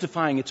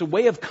justifying. It's a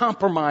way of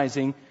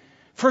compromising.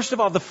 First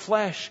of all, the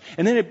flesh.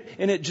 And then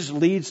it just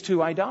leads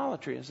to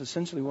idolatry. Is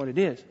essentially what it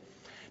is.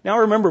 Now, I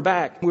remember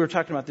back, we were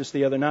talking about this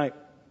the other night.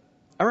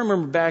 I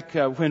remember back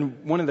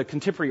when one of the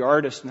contemporary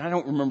artists, and I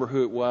don't remember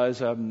who it was,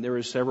 there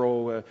were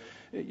several,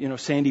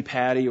 Sandy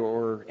Patty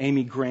or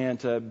Amy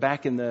Grant,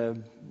 back in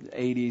the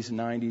 80s and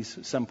 90s,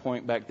 at some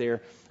point back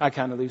there. I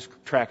kind of lose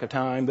track of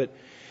time. But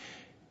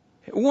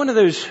one of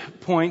those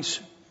points,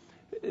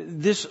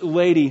 this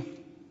lady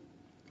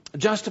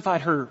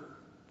justified her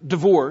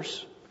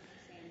divorce.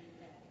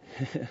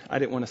 I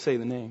didn't want to say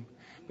the name,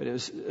 but it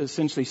was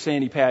essentially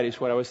Sandy Patty is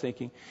what I was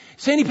thinking.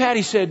 Sandy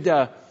Patty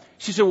said,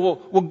 she said,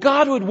 well,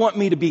 God would want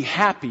me to be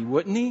happy,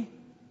 wouldn't He?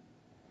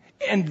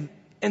 And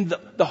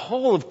the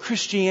whole of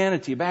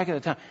Christianity back at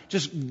the time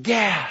just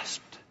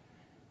gasped.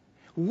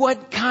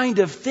 What kind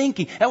of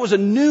thinking? That was a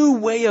new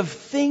way of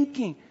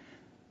thinking.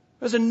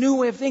 It was a new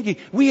way of thinking.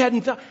 We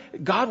hadn't thought,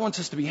 God wants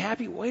us to be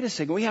happy. Wait a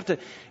second. We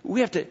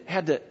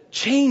had to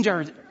change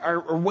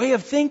our way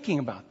of thinking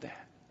about that.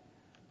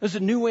 There's a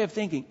new way of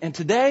thinking. And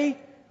today,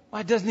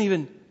 well,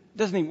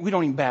 we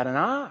don't even bat an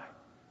eye.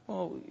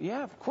 Well,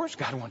 yeah, of course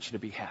God wants you to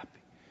be happy.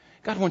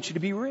 God wants you to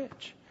be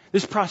rich.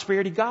 This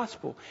prosperity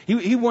gospel.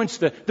 He wants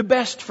the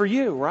best for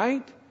you,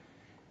 right?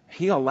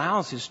 He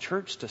allows His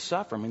church to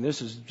suffer. I mean,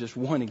 this is just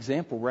one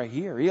example right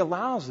here. He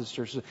allows this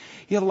church.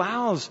 He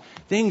allows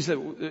things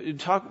that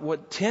talk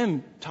what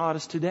Tim taught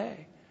us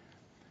today.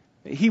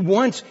 He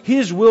wants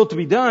His will to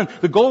be done.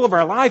 The goal of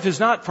our life is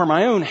not for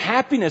my own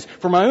happiness,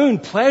 for my own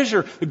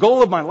pleasure. The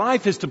goal of my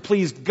life is to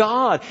please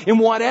God in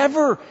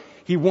whatever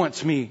He wants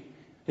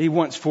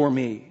for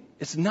me.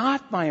 It's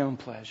not my own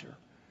pleasure.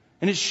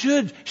 And it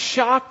should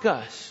shock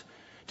us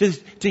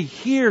to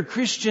hear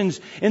Christians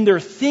in their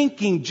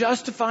thinking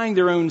justifying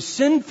their own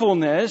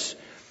sinfulness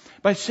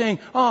by saying,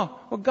 oh,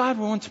 well, God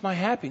wants my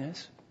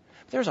happiness.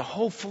 There's a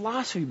whole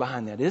philosophy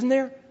behind that, isn't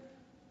there?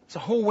 It's a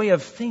whole way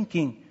of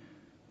thinking.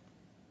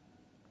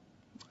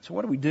 So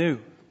what do?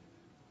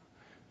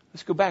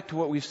 Let's go back to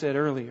what we said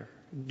earlier.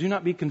 Do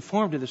not be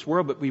conformed to this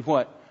world, but be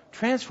what?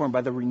 Transformed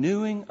by the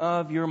renewing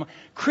of your mind.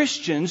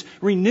 Christians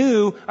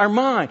renew our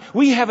mind.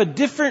 We have a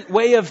different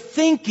way of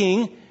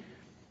thinking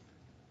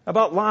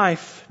about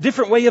life,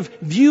 different way of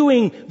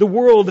viewing the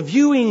world,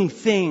 viewing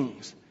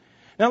things.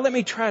 Now let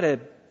me try to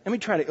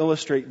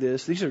illustrate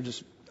this.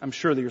 I'm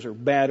sure these are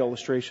bad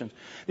illustrations.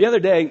 The other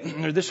day,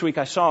 or this week,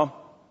 I saw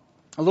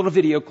a little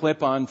video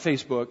clip on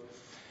Facebook,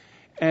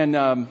 and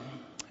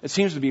it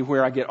seems to be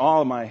where I get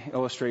all of my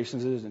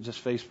illustrations. It isn't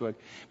just Facebook.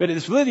 But in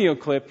this video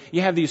clip,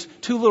 you have these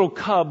two little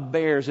cub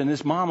bears and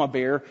this mama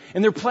bear,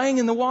 and they're playing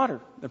in the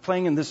water. They're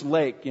playing in this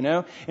lake,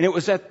 and it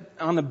was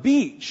on the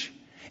beach.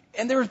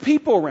 And there were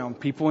people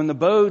around, people in the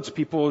boats,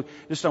 people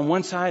just on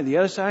one side, the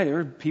other side. There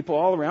were people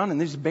all around,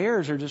 and these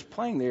bears are just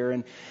playing there.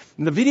 And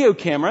the video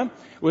camera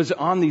was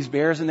on these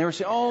bears, and they were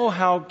saying, "Oh,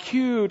 how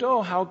cute!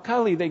 Oh, how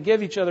cuddly!" They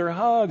give each other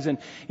hugs, and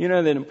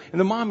and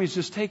the mommy's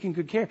just taking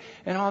good care,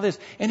 and all this,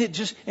 and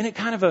it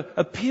kind of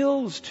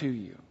appeals to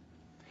you.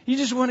 You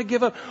just want to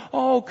give up.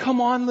 Oh,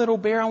 come on, little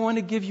bear! I want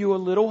to give you a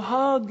little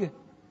hug.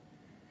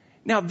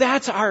 Now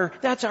that's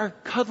our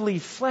cuddly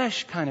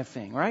flesh kind of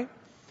thing, right?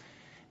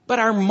 But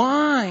our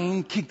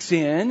mind kicks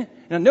in.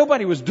 Now,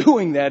 nobody was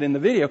doing that in the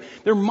video.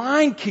 Their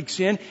mind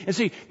kicks in and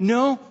say,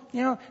 no,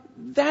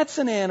 that's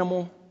an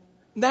animal.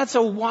 That's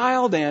a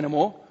wild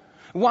animal.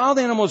 Wild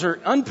animals are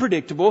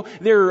unpredictable.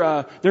 They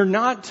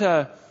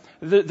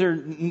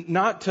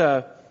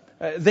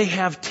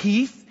have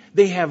teeth.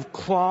 They have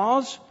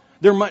claws.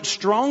 They're much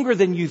stronger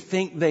than you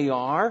think they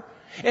are.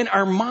 And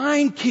our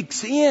mind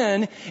kicks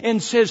in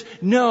and says,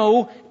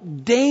 no,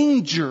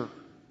 danger.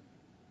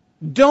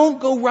 Don't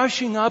go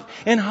rushing up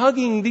and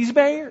hugging these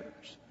bears.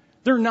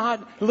 They're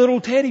not little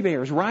teddy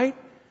bears, right?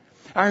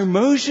 Our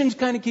emotions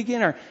kind of kick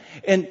in,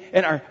 and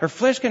our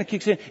flesh kind of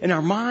kicks in, and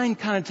our mind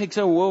kind of takes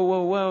over.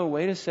 Whoa,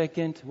 wait a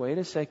second.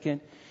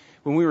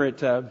 When we were at,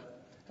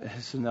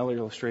 this is another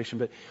illustration,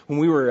 but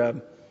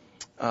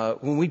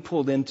when we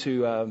pulled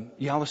into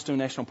Yellowstone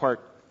National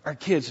Park, our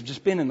kids have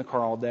just been in the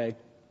car all day.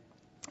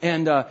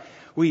 And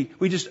we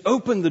just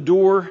opened the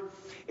door,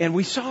 and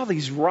we saw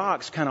these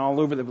rocks kind of all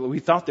over we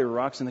thought they were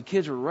rocks, and the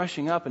kids were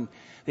rushing up, and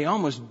they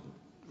almost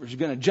were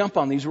going to jump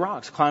on these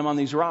rocks, climb on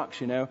these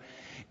rocks, And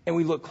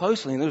we looked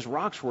closely, and those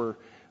rocks were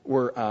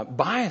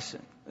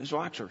bison. Those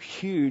rocks are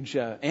huge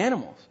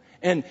animals.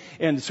 And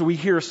so we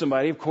hear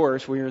somebody, of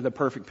course, we are the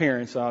perfect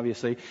parents,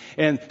 obviously,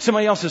 and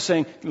somebody else is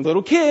saying,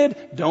 little kid,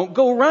 don't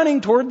go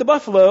running toward the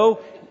buffalo.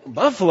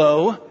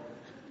 Buffalo?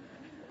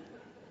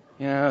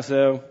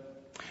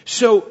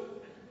 So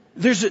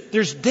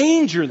there's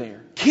danger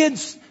there.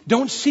 Kids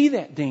don't see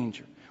that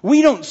danger.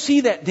 We don't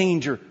see that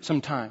danger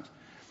sometimes.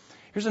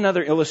 Here's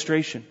another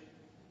illustration.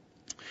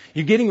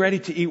 You're getting ready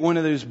to eat one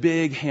of those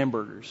big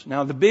hamburgers.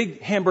 Now, the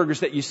big hamburgers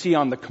that you see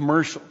on the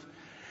commercials,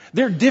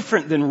 they're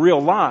different than real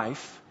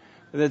life.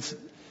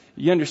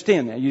 You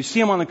understand that. You see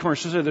them on the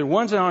commercials. They're the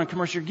ones that are on a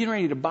commercial. You're getting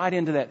ready to bite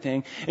into that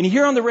thing. And you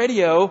hear on the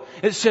radio,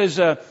 it says,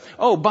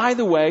 oh, by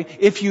the way,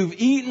 if you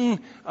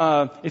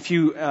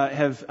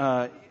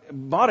have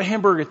bought a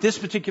hamburger at this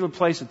particular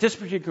place at this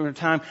particular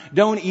time,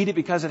 don't eat it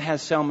because it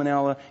has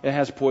salmonella. It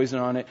has poison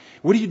on it.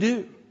 What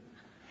do?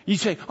 You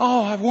say,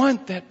 oh, I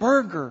want that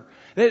burger.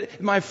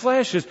 My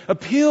flesh is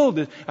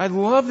appealed. I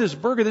love this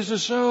burger. This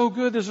is so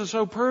good. This is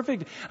so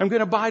perfect. I'm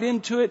going to bite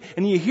into it.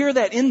 And you hear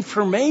that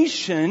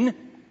information,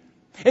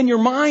 and your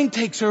mind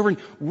takes over, and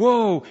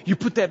whoa, you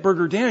put that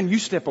burger down. You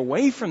step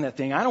away from that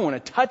thing. I don't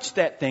want to touch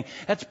that thing.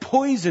 That's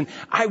poison.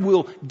 I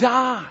will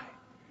die.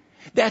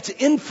 That's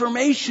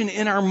information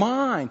in our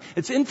mind.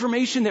 It's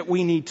information that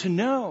we need to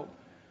know.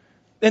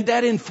 And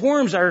that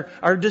informs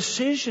our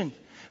decision.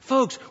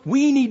 Folks,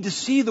 we need to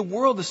see the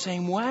world the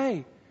same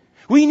way.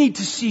 We need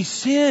to see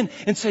sin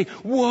and say,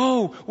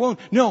 whoa,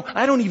 no,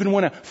 I don't even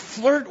want to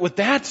flirt with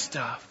that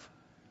stuff.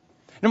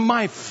 Now,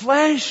 my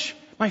flesh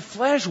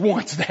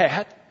wants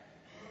that.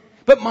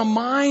 But my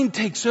mind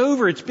takes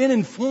over. It's been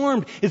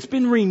informed. It's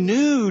been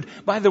renewed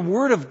by the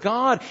Word of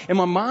God. And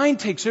my mind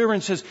takes over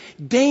and says,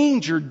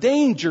 danger,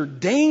 danger,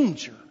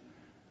 danger.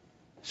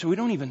 So we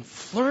don't even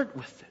flirt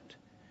with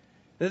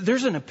it.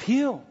 There's an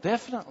appeal,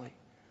 definitely.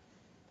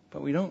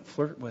 But we don't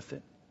flirt with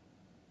it.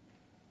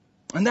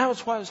 And that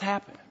was what was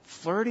happening.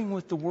 Flirting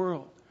with the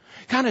world.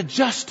 kind of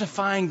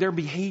justifying their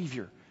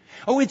behavior.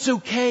 Oh, it's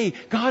okay.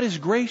 God is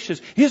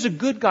gracious. He is a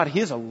good God. He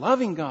is a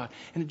loving God.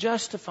 And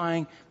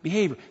justifying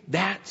behavior.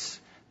 That's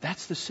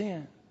the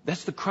sin.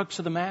 That's the crux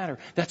of the matter.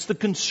 That's the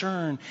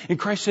concern. And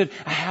Christ said,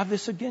 I have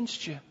this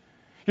against you.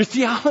 Your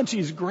theology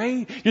is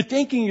great. Your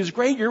thinking is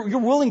great. You're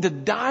willing to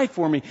die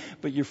for me.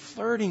 But you're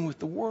flirting with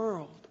the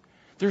world.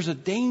 There's a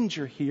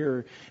danger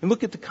here. And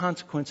look at the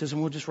consequences.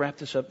 And we'll just wrap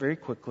this up very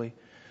quickly.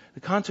 The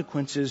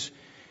consequences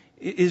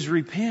is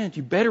repent.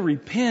 You better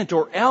repent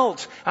or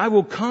else I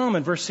will come.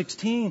 In verse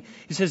 16,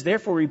 he says,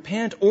 therefore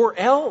repent or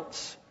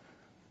else.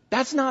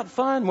 That's not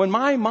fun. When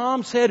my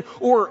mom said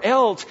or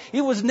else, it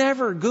was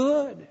never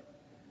good.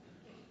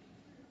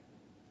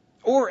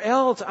 Or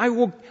else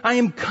I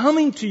am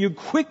coming to you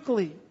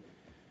quickly.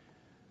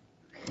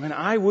 And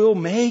I will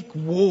make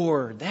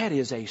war. That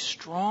is that's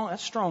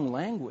strong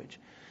language.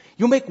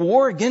 You'll make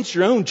war against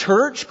your own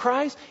church,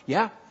 Christ?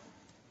 Yeah.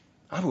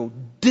 I will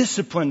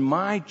discipline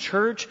my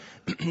church.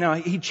 Now,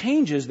 he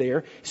changes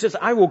there. He says,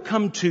 I will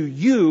come to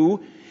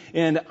you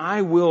and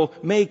I will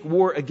make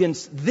war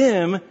against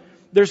them.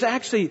 They're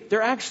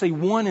actually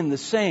one and the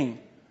same.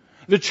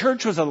 The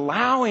church was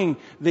allowing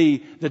the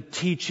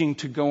teaching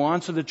to go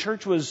on, so the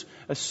church was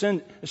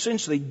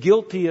essentially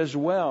guilty as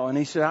well. And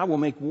he said, I will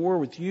make war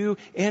with you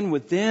and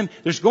with them.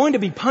 There's going to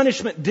be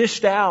punishment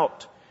dished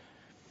out.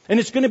 And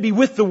it's going to be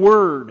with the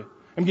Word.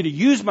 I'm going to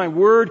use my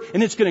Word,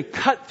 and it's going to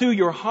cut through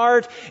your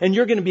heart, and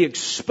you're going to be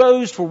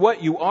exposed for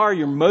what you are.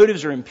 Your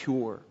motives are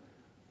impure.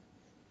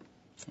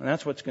 And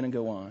that's what's going to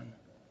go on.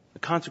 The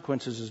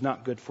consequences is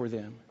not good for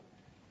them.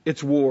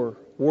 It's war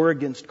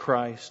against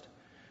Christ.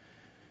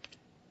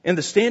 And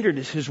the standard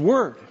is His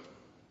Word.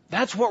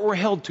 That's what we're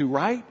held to,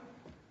 right?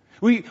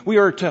 We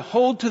are to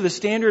hold to the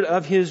standard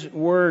of His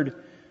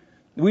Word.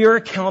 We are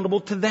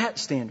accountable to that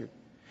standard.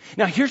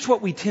 Now, here's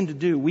what we tend to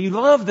do. We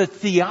love the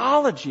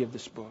theology of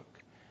this book.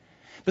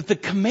 But the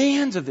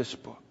commands of this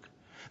book,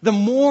 the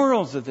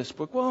morals of this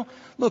book, well,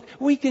 look,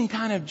 we can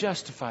kind of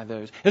justify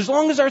those. As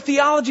long as our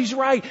theology's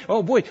right,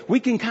 oh boy,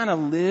 we can kind of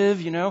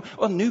live,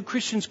 Well, new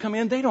Christians come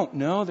in, they don't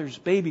know. There's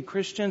baby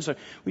Christians. So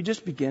we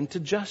just begin to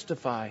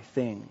justify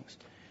things.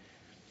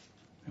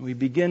 And we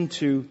begin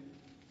to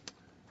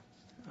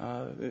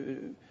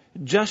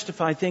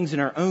justify things in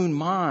our own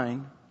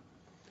mind,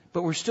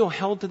 but we're still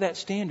held to that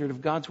standard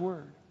of God's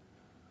Word.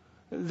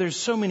 There's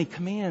so many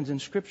commands in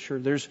Scripture.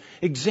 There's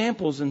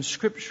examples in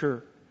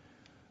Scripture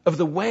of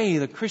the way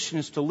the Christian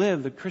is to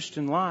live the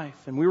Christian life.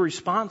 And we're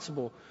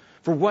responsible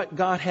for what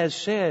God has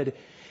said.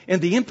 And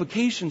the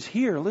implications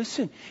here,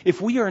 listen, if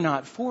we are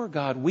not for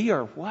God, we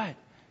are what?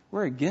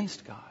 We're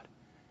against God.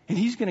 And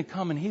He's going to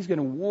come and He's going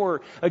to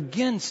war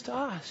against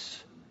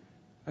us.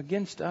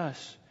 Against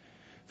us.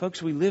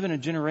 Folks, we live in a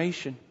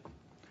generation,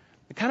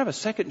 kind of a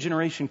second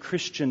generation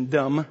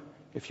Christendom,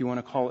 if you want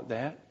to call it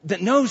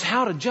that knows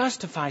how to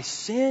justify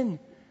sin,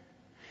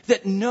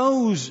 that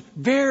knows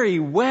very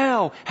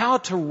well how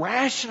to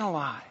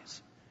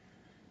rationalize.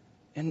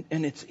 And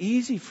it's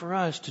easy for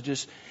us to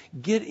just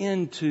get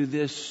into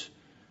this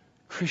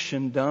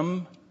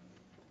Christendom,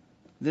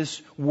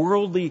 this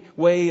worldly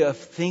way of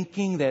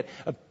thinking that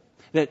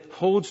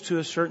holds to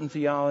a certain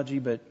theology,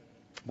 but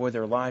boy,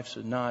 their lives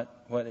are not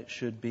what it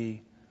should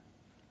be.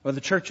 Well,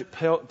 the church at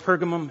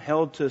Pergamum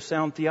held to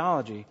sound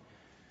theology,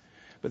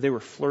 but they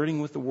were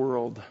flirting with the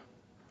world.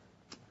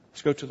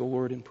 Let's go to the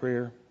Lord in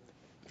prayer.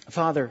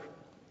 Father,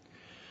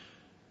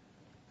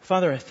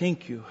 I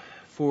thank You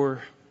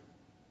for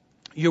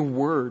Your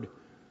Word,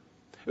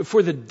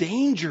 for the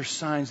danger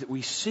signs that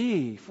we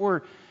see,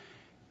 for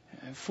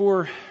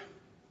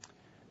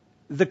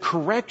the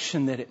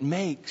correction that it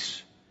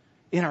makes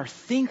in our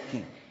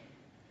thinking,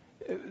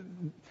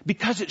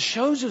 because it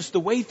shows us the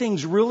way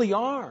things really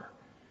are.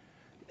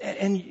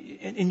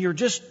 And you're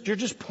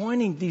just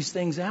pointing these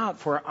things out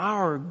for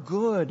our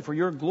good, for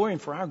Your glory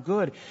and for our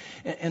good.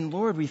 And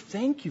Lord, we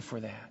thank You for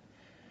that.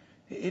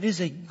 It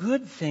is a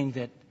good thing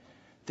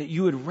that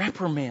You would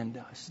reprimand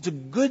us. It's a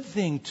good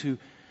thing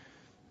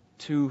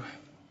to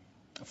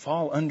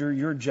fall under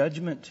Your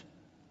judgment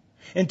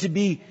and to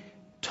be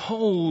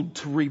told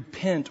to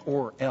repent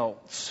or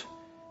else.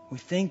 We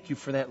thank You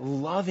for that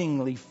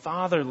lovingly,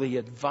 fatherly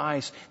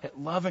advice,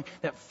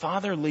 that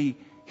fatherly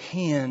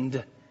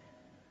hand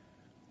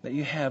that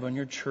You have on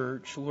Your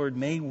church. Lord,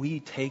 may we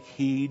take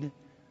heed.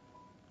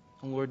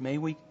 Lord, may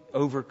we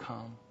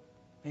overcome.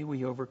 May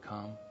we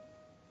overcome.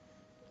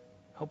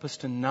 Help us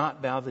to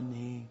not bow the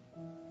knee.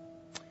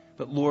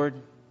 But Lord,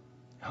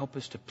 help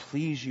us to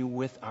please You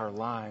with our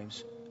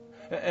lives,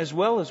 as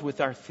well as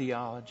with our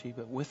theology,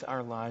 but with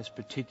our lives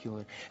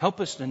particularly. Help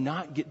us to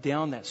not get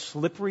down that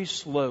slippery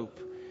slope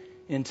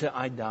into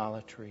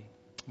idolatry.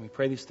 And we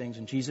pray these things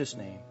in Jesus'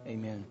 name.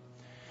 Amen.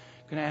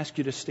 I'm going to ask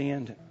you to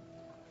stand.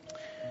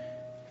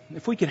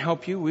 If we can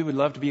help you, we would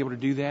love to be able to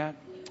do that.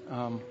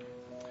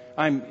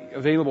 I'm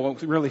available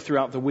really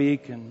throughout the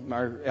week, and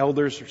our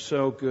elders are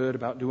so good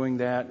about doing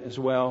that as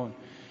well. And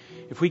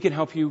if we can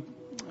help you,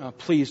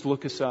 please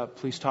look us up.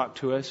 Please talk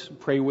to us.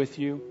 Pray with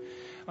you.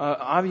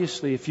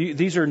 obviously, if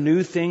these are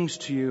new things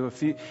to you,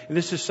 if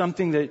this is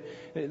something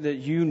that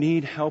you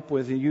need help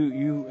with,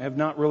 you have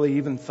not really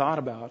even thought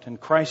about, and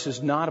Christ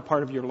is not a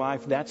part of your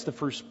life, that's the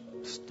first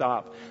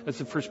stop. That's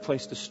the first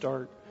place to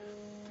start.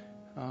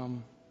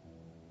 And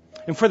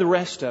for the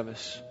rest of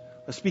us,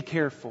 let's be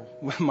careful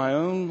with my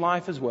own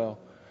life as well.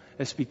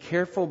 Let's be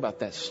careful about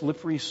that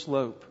slippery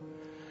slope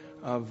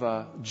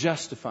of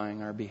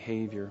justifying our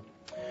behavior.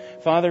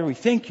 Father, we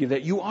thank you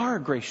that you are a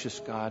gracious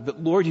God,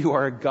 but Lord, you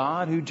are a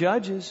God who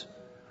judges,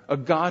 a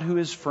God who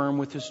is firm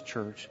with His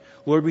church.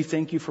 Lord, we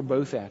thank you for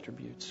both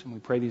attributes, and we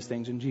pray these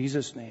things in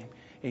Jesus' name.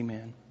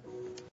 Amen.